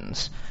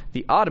Ottomans.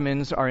 The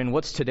Ottomans are in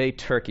what's today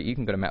Turkey. You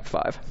can go to map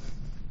 5.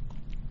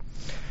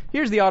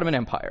 Here's the Ottoman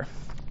Empire.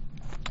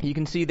 You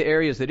can see the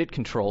areas that it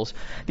controls.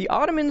 The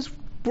Ottomans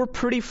were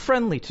pretty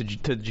friendly to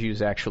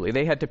Jews, actually.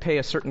 They had to pay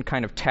a certain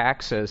kind of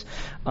tax as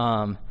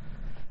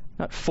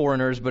not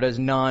foreigners, but as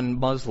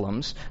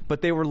non-Muslims,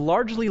 but they were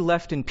largely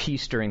left in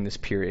peace during this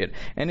period.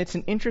 And it's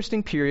an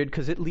interesting period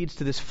because it leads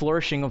to this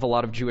flourishing of a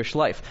lot of Jewish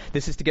life.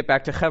 This is to get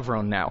back to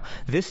Hebron now.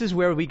 This is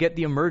where we get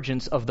the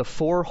emergence of the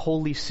 4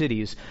 holy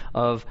cities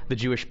of the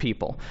Jewish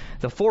people.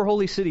 The 4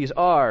 holy cities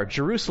are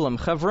Jerusalem,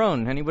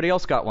 Hebron. Anybody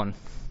else got one?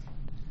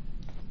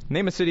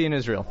 Name a city in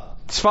Israel.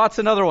 Tzfat's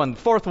another one,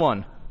 4th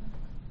one.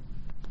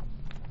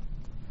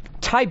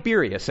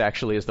 Tiberias,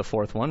 actually, is the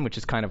 4th one, which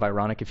is kind of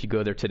ironic. If you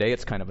go there today,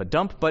 it's kind of a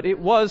dump, but it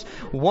was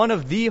one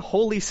of the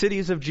holy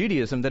cities of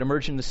Judaism that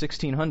emerged in the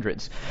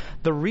 1600s.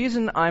 The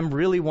reason I'm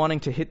really wanting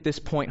to hit this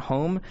point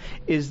home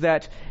is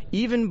that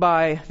even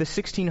by the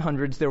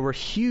 1600s, there were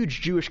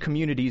huge Jewish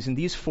communities in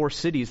these 4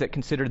 cities that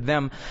considered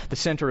them the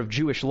center of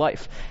Jewish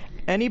life.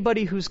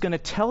 Anybody who's going to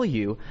tell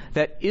you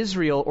that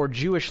Israel or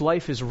Jewish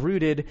life is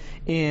rooted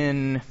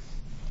in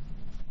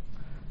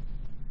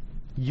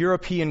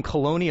European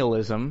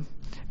colonialism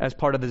as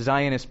part of the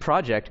Zionist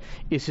project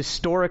is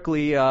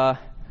historically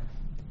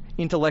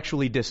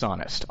intellectually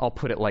dishonest. I'll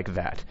put it like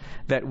that.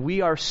 That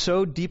we are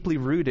so deeply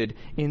rooted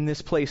in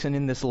this place and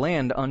in this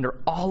land under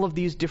all of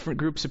these different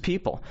groups of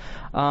people.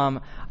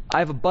 I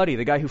have a buddy,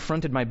 the guy who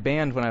fronted my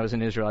band when I was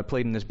in Israel. I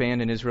played in this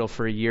band in Israel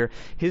for a year.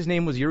 His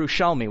name was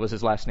Yerushalmi, was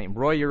his last name.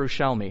 Roy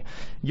Yerushalmi.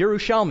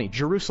 Yerushalmi,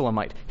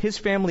 Jerusalemite. His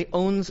family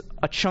owns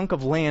a chunk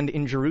of land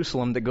in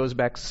Jerusalem that goes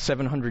back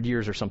 700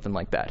 years or something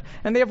like that.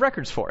 And they have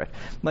records for it.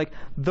 Like,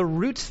 the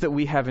roots that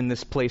we have in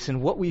this place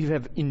and what we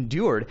have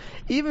endured,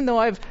 even though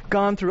I've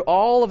gone through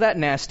all of that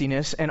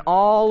nastiness and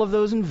all of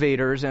those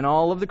invaders and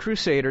all of the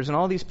crusaders and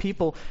all these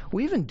people,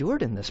 we've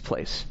endured in this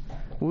place.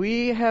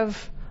 We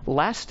have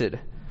lasted.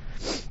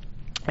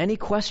 Any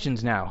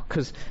questions now?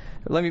 Because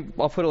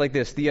I'll put it like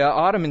this. The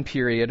Ottoman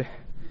period,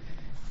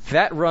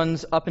 that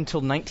runs up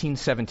until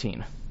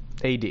 1917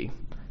 AD.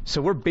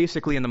 So we're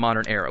basically in the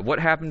modern era. What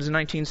happens in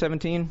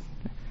 1917?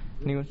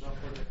 Anyone?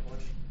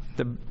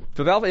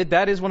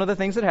 That is one of the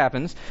things that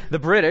happens. The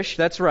British,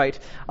 that's right.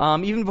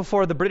 Even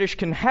before the British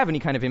can have any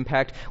kind of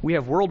impact, we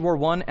have World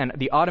War I, and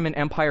the Ottoman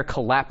Empire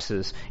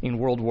collapses in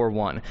World War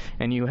I.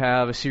 And you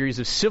have a series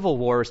of civil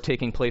wars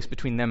taking place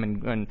between them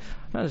and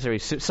not necessarily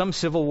some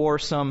civil war,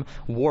 some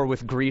war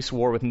with Greece,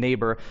 war with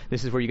neighbor.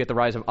 This is where you get the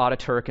rise of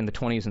Ataturk in the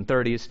 20s and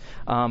 30s.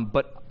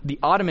 But the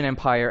Ottoman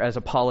Empire as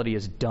a polity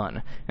is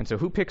done. And so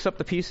who picks up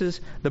the pieces?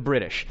 The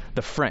British,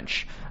 the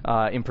French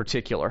in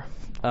particular.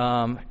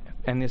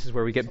 And this is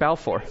where we get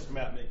Balfour.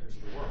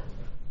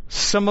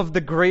 Some of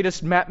the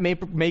greatest map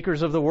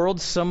makers of the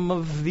world, some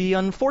of the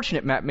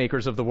unfortunate map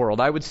makers of the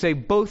world. I would say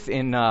both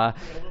in...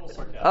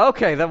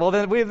 Okay,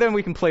 then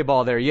we can play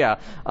ball there, yeah.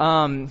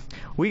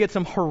 We get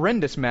some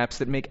horrendous maps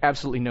that make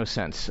absolutely no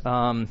sense.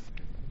 One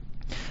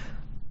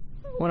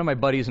of my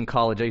buddies in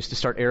college, I used to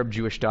start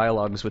Arab-Jewish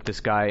dialogues with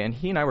this guy, and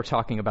he and I were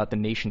talking about the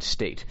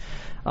nation-state.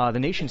 The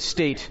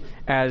nation-state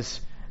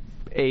as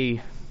a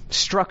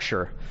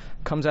structure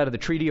comes out of the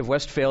Treaty of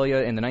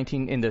Westphalia in the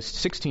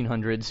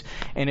 1600s,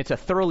 and it's a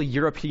thoroughly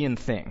European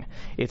thing.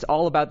 It's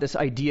all about this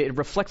idea, it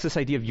reflects this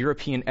idea of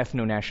European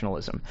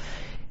ethno-nationalism.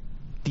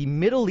 The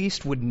Middle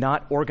East would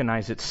not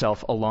organize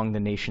itself along the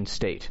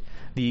nation-state.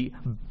 The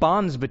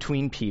bonds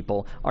between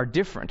people are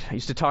different. I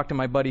used to talk to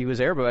my buddy who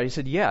was Arab. He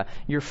said, yeah,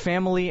 your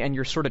family and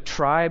your sort of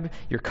tribe,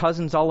 your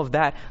cousins, all of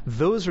that,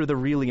 those are the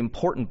really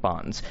important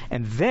bonds.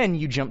 And then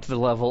you jump to the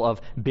level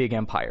of big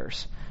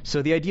empires.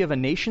 So the idea of a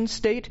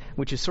nation-state,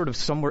 which is sort of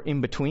somewhere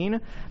in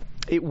between,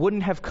 it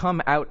wouldn't have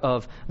come out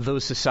of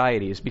those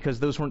societies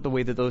because those weren't the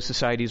way that those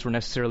societies were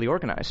necessarily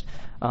organized.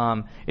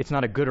 It's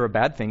not a good or a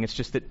bad thing. It's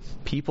just that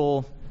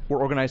people were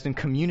organized in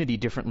community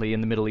differently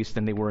in the Middle East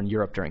than they were in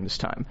Europe during this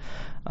time.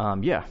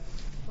 Yeah.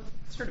 What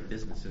sort of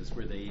businesses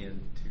were they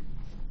in?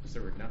 Was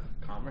there enough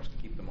commerce to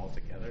keep them all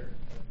together?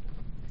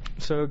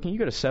 So can you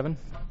go to 7?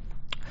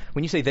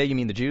 When you say they, you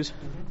mean the Jews?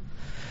 Mm-hmm.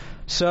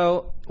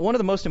 So one of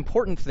the most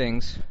important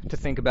things to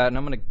think about, and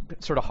I'm going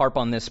to sort of harp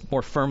on this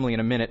more firmly in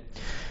a minute,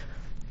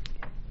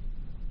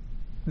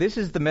 this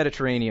is the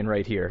Mediterranean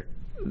right here.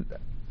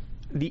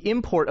 The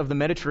import of the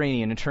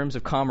Mediterranean in terms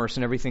of commerce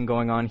and everything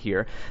going on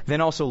here,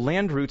 then also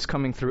land routes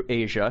coming through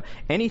Asia,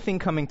 anything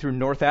coming through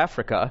North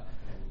Africa.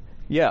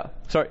 Yeah,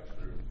 sorry,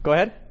 go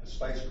ahead.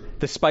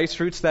 The spice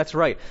routes, that's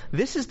right.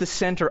 This is the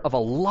center of a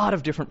lot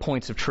of different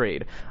points of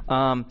trade.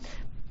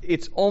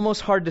 It's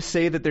almost hard to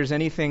say that there's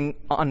anything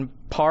on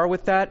par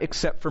with that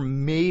except for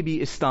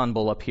maybe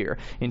Istanbul up here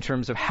in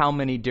terms of how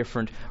many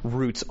different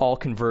routes all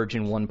converge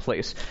in one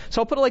place.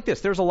 So I'll put it like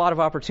this. There's a lot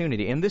of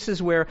opportunity. And this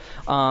is where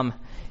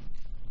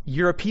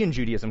European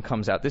Judaism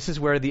comes out. This is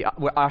where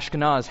where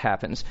Ashkenaz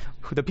happens.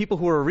 The people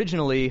who were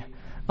originally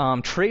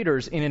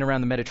traders in and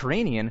around the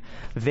Mediterranean,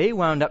 they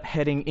wound up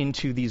heading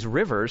into these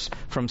rivers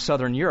from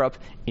southern Europe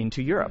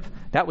into Europe.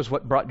 That was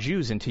what brought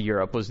Jews into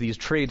Europe, was these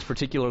trades,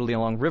 particularly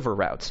along river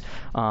routes.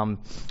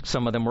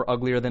 Some of them were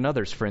uglier than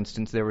others. For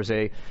instance, there was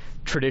a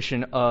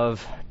tradition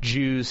of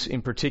Jews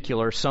in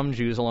particular, some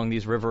Jews along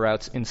these river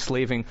routes,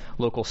 enslaving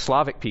local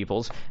Slavic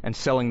peoples and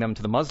selling them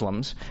to the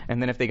Muslims.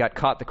 And then if they got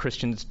caught, the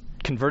Christians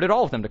converted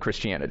all of them to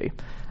Christianity.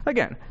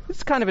 Again,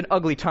 it's kind of an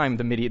ugly time,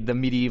 the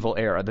medieval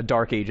era, the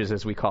Dark Ages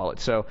as we call it.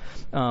 So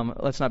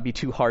let's not be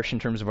too harsh in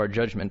terms of our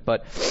judgment.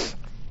 But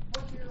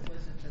what year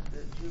was it that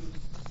the Jews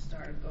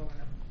started going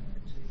up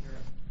into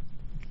Europe?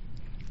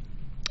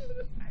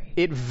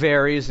 It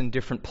varies in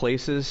different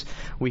places.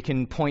 We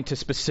can point to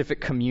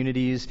specific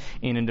communities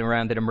in and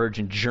around that emerge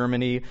in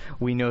Germany.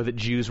 We know that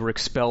Jews were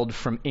expelled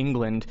from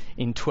England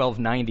in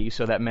 1290,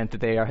 so that meant that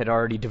they had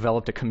already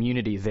developed a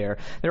community there.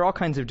 There are all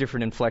kinds of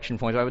different inflection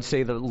points. I would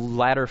say the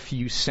latter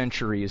few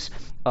centuries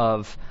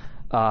of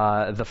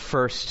the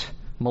first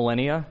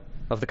millennia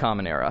of the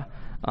Common Era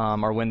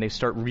are when they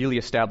start really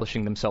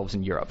establishing themselves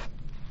in Europe.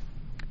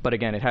 But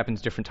again, it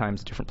happens different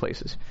times, different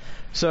places.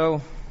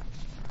 So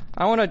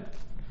I want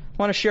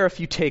to share a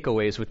few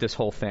takeaways with this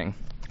whole thing.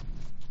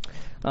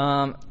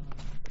 Can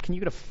you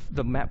get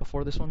the map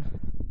before this one?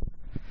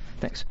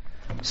 Thanks.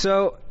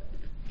 So,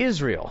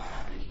 Israel.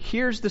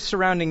 here's the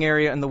surrounding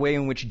area and the way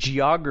in which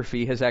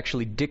geography has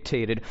actually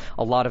dictated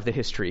a lot of the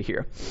history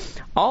here.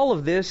 All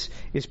of this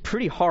is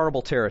pretty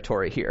horrible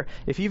territory here.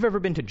 If you've ever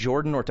been to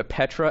Jordan or to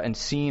Petra and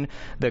seen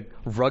the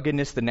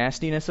ruggedness, the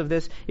nastiness of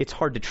this, it's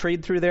hard to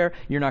trade through there.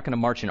 You're not going to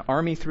march an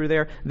army through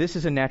there. This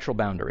is a natural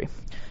boundary.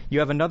 You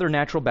have another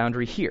natural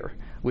boundary here,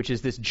 which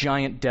is this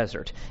giant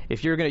desert.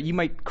 If you're you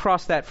might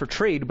cross that for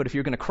trade, but if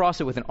you're going to cross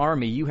it with an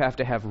army, you have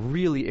to have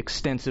really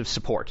extensive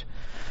support.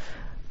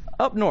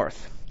 Up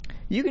north,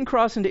 you can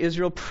cross into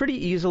Israel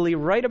pretty easily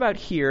right about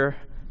here,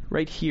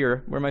 right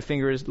here, where my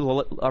finger is,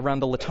 around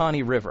the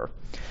Litani River.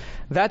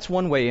 That's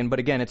one way in, but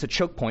again, it's a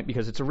choke point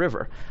because it's a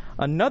river.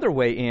 Another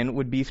way in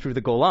would be through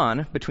the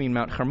Golan, between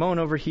Mount Hermon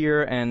over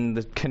here and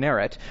the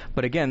Kinneret,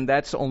 but again,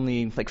 that's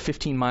only like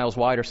 15 miles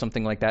wide or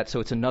something like that, so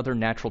it's another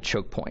natural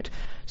choke point.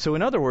 So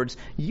in other words,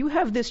 you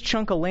have this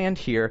chunk of land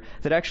here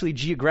that actually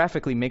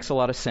geographically makes a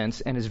lot of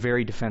sense and is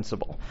very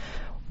defensible.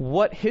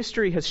 What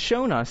history has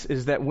shown us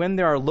is that when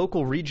there are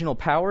local regional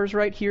powers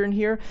right here and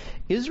here,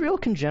 Israel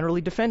can generally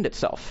defend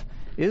itself.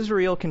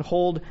 Israel can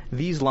hold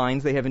these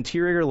lines. They have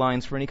interior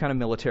lines for any kind of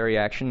military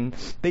action.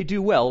 They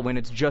do well when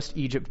it's just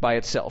Egypt by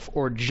itself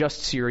or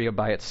just Syria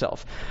by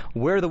itself.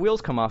 Where the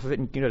wheels come off of it,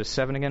 and you can go to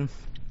 7 again,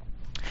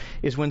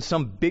 is when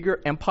some bigger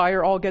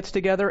empire all gets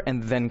together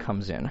and then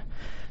comes in.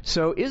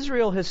 So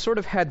Israel has sort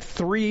of had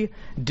 3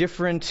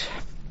 different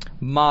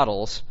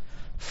models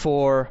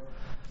for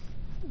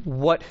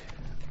what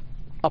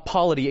a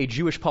polity, a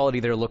Jewish polity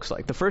there looks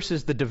like. The first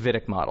is the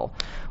Davidic model,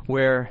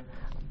 where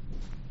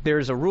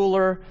there's a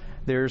ruler,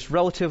 there's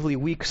relatively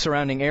weak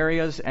surrounding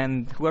areas,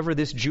 and whoever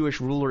this Jewish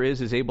ruler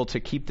is able to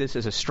keep this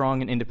as a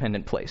strong and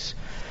independent place.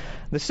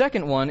 The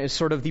second one is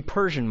sort of the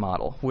Persian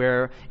model,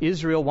 where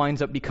Israel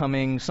winds up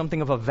becoming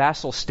something of a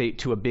vassal state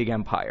to a big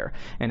empire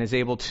and is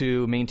able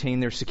to maintain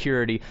their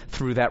security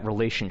through that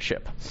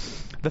relationship.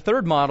 The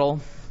third model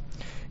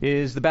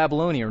is the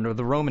Babylonian or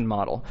the Roman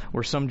model,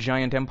 where some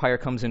giant empire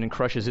comes in and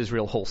crushes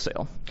Israel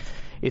wholesale.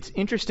 It's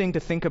interesting to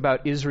think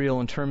about Israel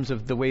in terms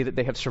of the way that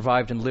they have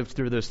survived and lived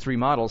through those 3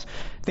 models.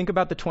 Think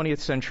about the 20th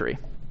century,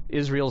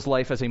 Israel's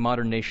life as a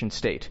modern nation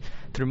state.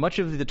 Through much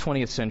of the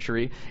 20th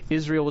century,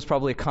 Israel was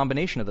probably a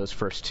combination of those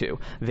first 2.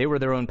 They were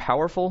their own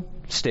powerful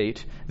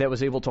state that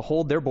was able to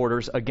hold their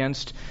borders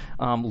against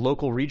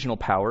local regional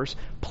powers,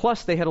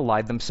 plus they had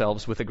allied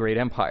themselves with a great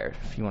empire,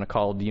 if you want to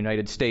call the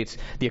United States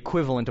the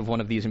equivalent of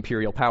one of these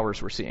imperial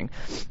powers we're seeing.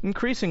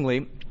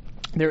 Increasingly,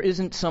 there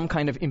isn't some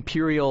kind of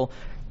imperial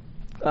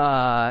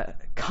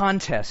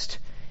contest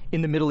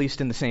in the Middle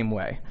East in the same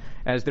way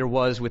as there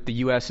was with the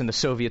U.S. and the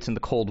Soviets in the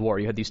Cold War.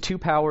 You had these 2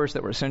 powers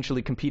that were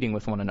essentially competing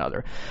with one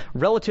another.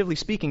 Relatively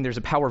speaking, there's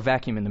a power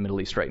vacuum in the Middle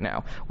East right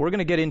now. We're going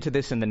to get into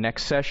this in the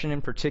next session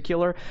in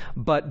particular,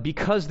 but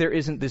because there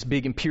isn't this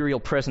big imperial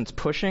presence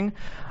pushing,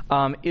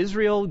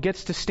 Israel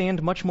gets to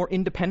stand much more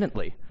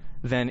independently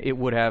than it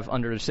would have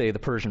under, say, the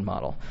Persian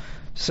model.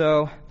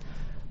 So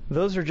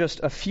those are just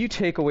a few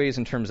takeaways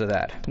in terms of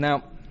that.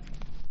 Now,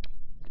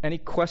 any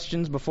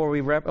questions before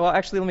we wrap? Well,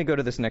 actually, let me go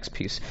to this next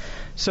piece.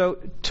 So,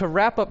 to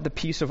wrap up the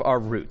piece of our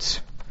roots,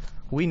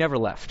 we never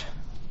left.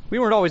 We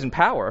weren't always in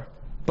power,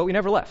 but we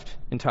never left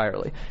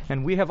entirely.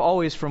 And we have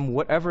always, from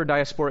whatever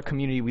diasporic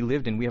community we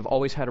lived in, we have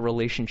always had a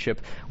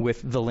relationship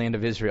with the land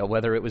of Israel,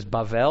 whether it was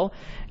Bavel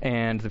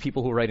and the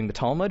people who were writing the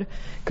Talmud.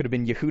 Could have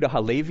been Yehuda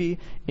Halevi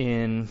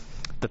in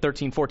the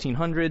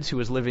 1400s, who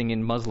was living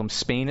in Muslim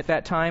Spain at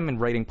that time and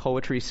writing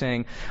poetry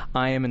saying,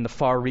 I am in the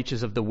far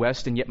reaches of the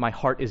West, and yet my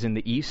heart is in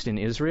the East, in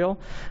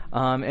Israel.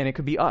 And it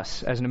could be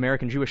us as an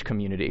American Jewish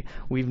community.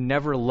 We've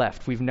never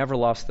left. We've never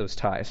lost those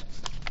ties.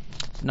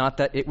 Not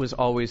that it was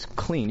always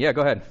clean. Yeah,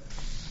 go ahead.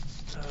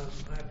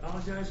 I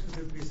apologize for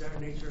the bizarre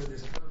nature of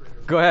this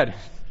comment. Go ahead.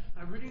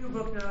 I'm reading a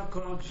book now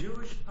called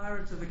Jewish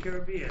Pirates of the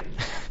Caribbean.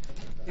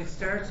 It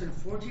starts in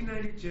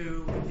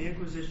 1492 with the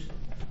Inquisition.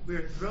 We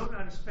are thrown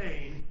out of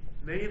Spain.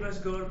 Many of us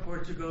go to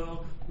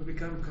Portugal. We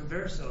become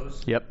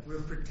conversos. Yep.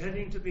 We're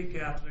pretending to be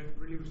Catholic.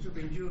 Really, we're still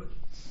being Jewish.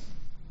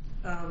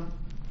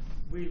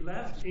 We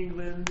left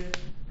England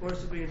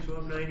forcibly in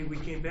 1290. We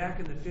came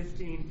back in the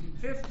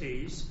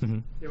 1550s. Mm-hmm.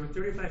 There were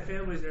 35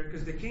 families there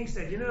because the king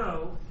said,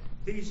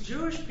 these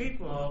Jewish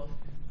people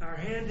are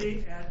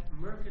handy at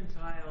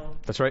mercantile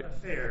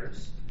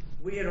affairs.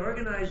 We had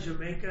organized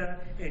Jamaica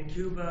and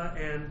Cuba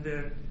and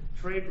the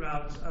trade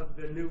routes of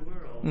the New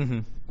World. Mm-hmm.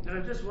 And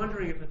I'm just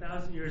wondering if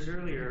 1,000 years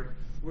earlier,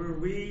 were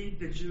we,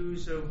 the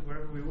Jews of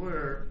wherever we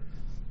were,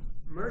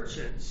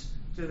 merchants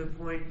to the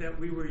point that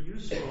we were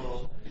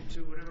useful to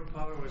whatever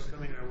power was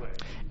coming our way?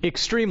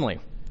 Extremely.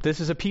 This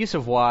is a piece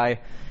of why,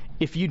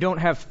 if you don't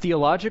have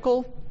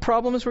theological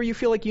problems where you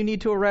feel like you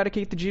need to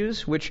eradicate the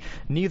Jews, which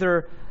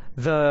neither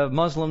the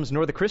Muslims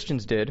nor the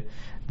Christians did,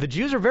 the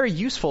Jews are very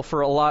useful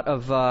for a lot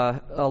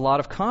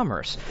of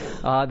commerce.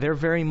 They're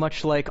very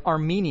much like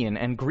Armenian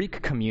and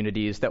Greek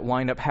communities that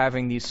wind up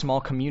having these small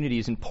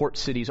communities in port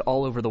cities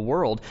all over the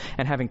world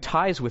and having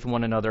ties with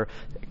one another,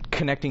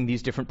 connecting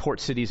these different port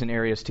cities and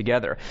areas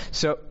together.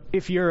 So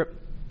if you're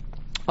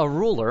a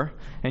ruler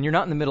and you're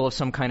not in the middle of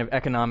some kind of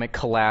economic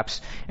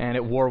collapse and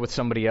at war with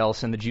somebody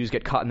else and the Jews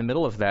get caught in the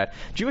middle of that,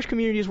 Jewish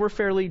communities were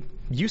fairly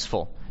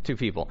useful to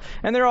people.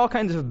 And there are all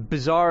kinds of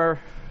bizarre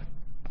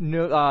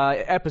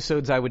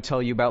episodes I would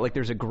tell you about. Like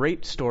there's a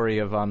great story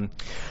of a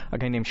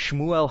guy named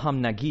Shmuel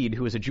Hamnagid,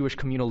 who was a Jewish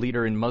communal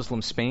leader in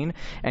Muslim Spain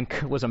and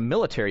was a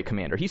military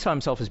commander. He saw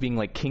himself as being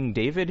like King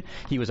David.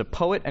 He was a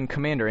poet and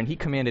commander, and he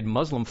commanded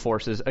Muslim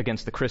forces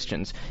against the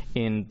Christians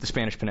in the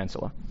Spanish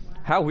Peninsula. Wow.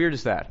 How weird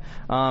is that?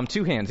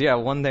 2 hands. Yeah,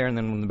 one there and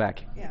then one in the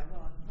back. Yeah,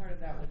 well, part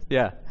of that was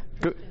yeah.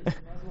 Christians and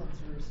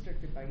Muslims were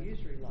restricted by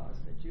usury laws,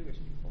 but Jewish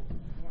people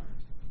weren't.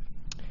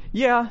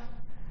 Yeah.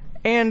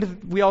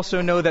 And we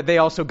also know that they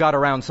also got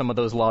around some of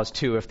those laws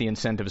too if the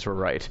incentives were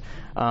right.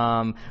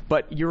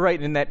 But you're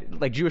right in that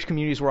like Jewish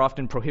communities were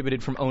often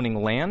prohibited from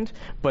owning land,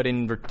 but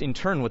in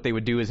turn what they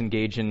would do is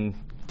engage in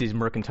these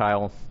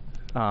mercantile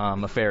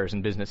affairs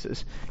and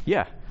businesses.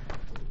 Yeah?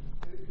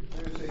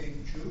 There's a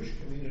Jewish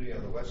community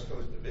on the west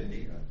coast of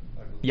India,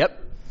 I believe.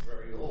 Yep.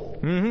 Very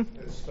old. Mm-hmm.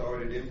 That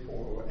started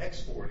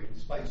exporting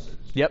spices.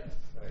 Yep.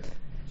 Right?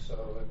 So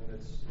I mean,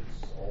 it's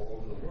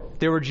all over the world.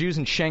 There were Jews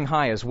in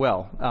Shanghai as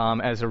well,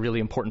 as a really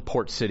important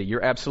port city.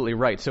 You're absolutely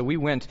right. So we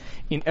went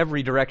in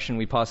every direction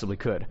we possibly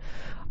could.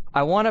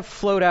 I want to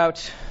float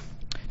out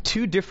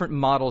 2 different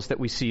models that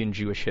we see in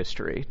Jewish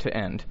history to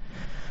end.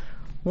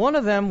 One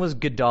of them was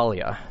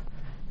Gedaliah.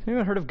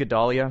 Anyone heard of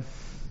Gedaliah?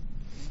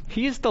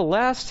 He's the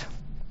last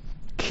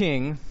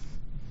king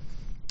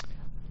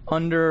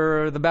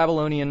under the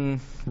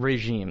Babylonian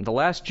regime, the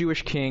last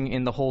Jewish king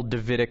in the whole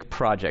Davidic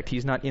project.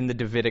 He's not in the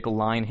Davidic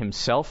line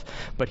himself,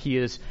 but he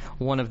is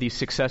one of the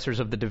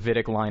successors of the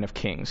Davidic line of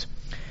kings.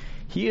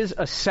 He is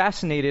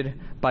assassinated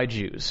by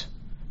Jews,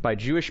 by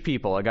Jewish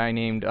people. A guy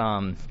named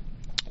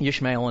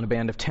Ishmael and a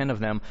band of 10 of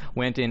them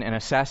went in and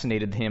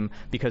assassinated him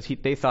because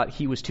they thought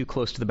he was too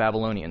close to the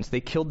Babylonians. They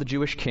killed the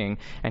Jewish king,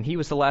 and he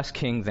was the last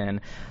king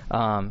then,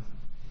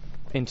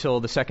 until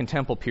the Second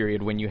Temple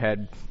period when you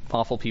had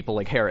awful people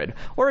like Herod,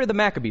 or the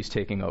Maccabees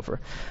taking over.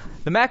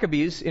 The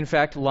Maccabees, in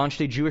fact, launched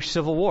a Jewish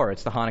civil war.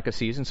 It's the Hanukkah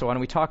season, so why don't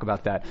we talk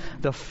about that?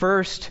 The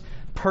first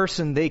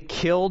person they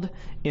killed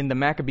in the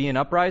Maccabean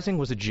uprising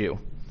was a Jew.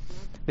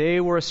 They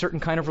were a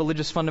certain kind of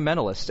religious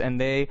fundamentalist, and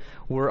they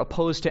were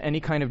opposed to any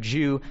kind of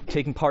Jew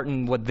taking part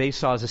in what they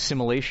saw as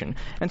assimilation.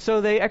 And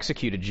so they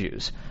executed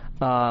Jews.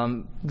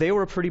 They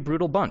were a pretty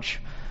brutal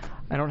bunch.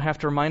 I don't have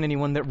to remind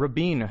anyone that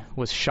Rabin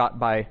was shot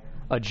by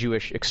a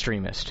Jewish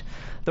extremist.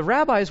 The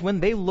rabbis, when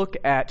they look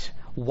at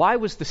why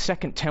was the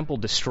Second Temple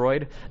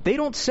destroyed, they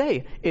don't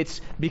say it's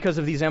because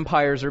of these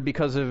empires or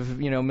because of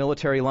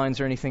military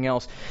lines or anything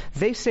else.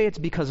 They say it's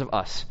because of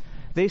us.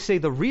 They say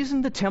the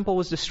reason the temple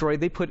was destroyed,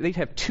 they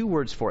have 2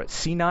 words for it,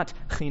 sinat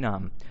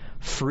chinam,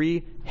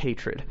 free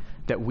hatred,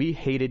 that we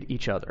hated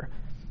each other.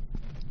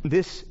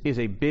 This is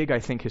a big, I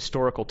think,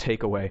 historical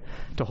takeaway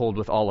to hold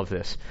with all of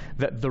this,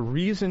 that the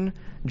reason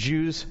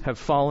Jews have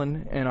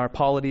fallen and our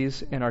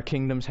polities and our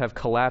kingdoms have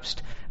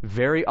collapsed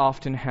very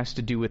often has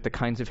to do with the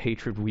kinds of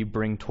hatred we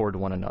bring toward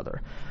one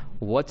another.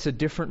 What's a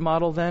different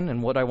model then,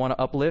 and what I want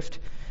to uplift?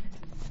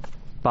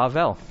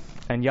 Bavel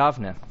and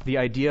Yavne, the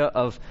idea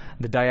of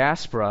the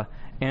diaspora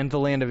and the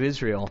land of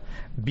Israel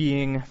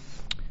being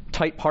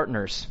tight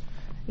partners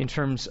in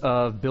terms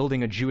of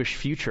building a Jewish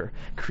future,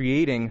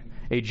 creating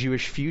a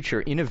Jewish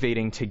future,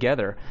 innovating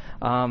together.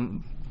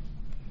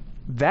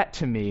 That,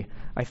 to me,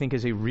 I think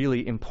is a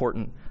really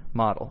important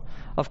model.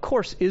 Of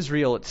course,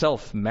 Israel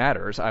itself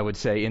matters, I would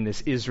say, in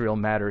this Israel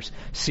Matters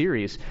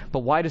series, but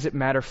why does it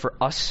matter for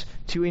us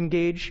to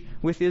engage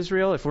with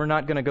Israel if we're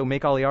not going to go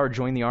make Aliyah or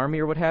join the army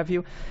or what have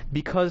you?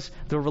 Because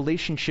the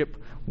relationship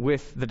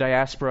with the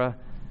diaspora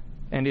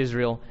and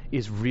Israel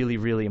is really,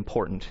 really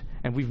important.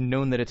 And we've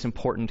known that it's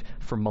important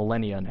for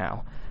millennia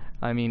now.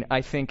 I mean,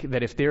 I think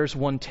that if there's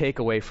one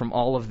takeaway from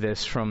all of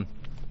this, from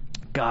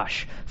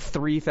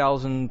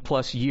 3,000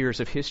 plus years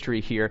of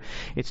history here,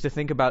 it's to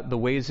think about the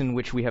ways in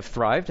which we have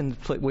thrived and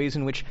the ways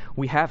in which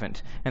we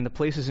haven't. And the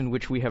places in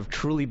which we have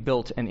truly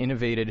built and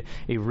innovated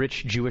a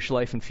rich Jewish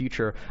life and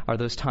future are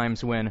those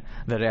times when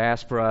the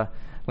diaspora,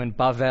 when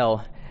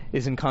Bavel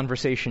is in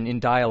conversation, in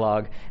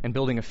dialogue, and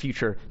building a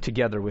future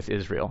together with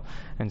Israel.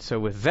 And so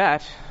with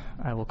that,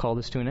 I will call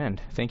this to an end.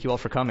 Thank you all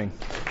for coming.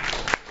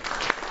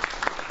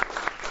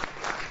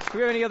 Do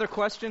we have any other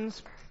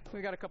questions?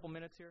 We got a couple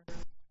minutes here.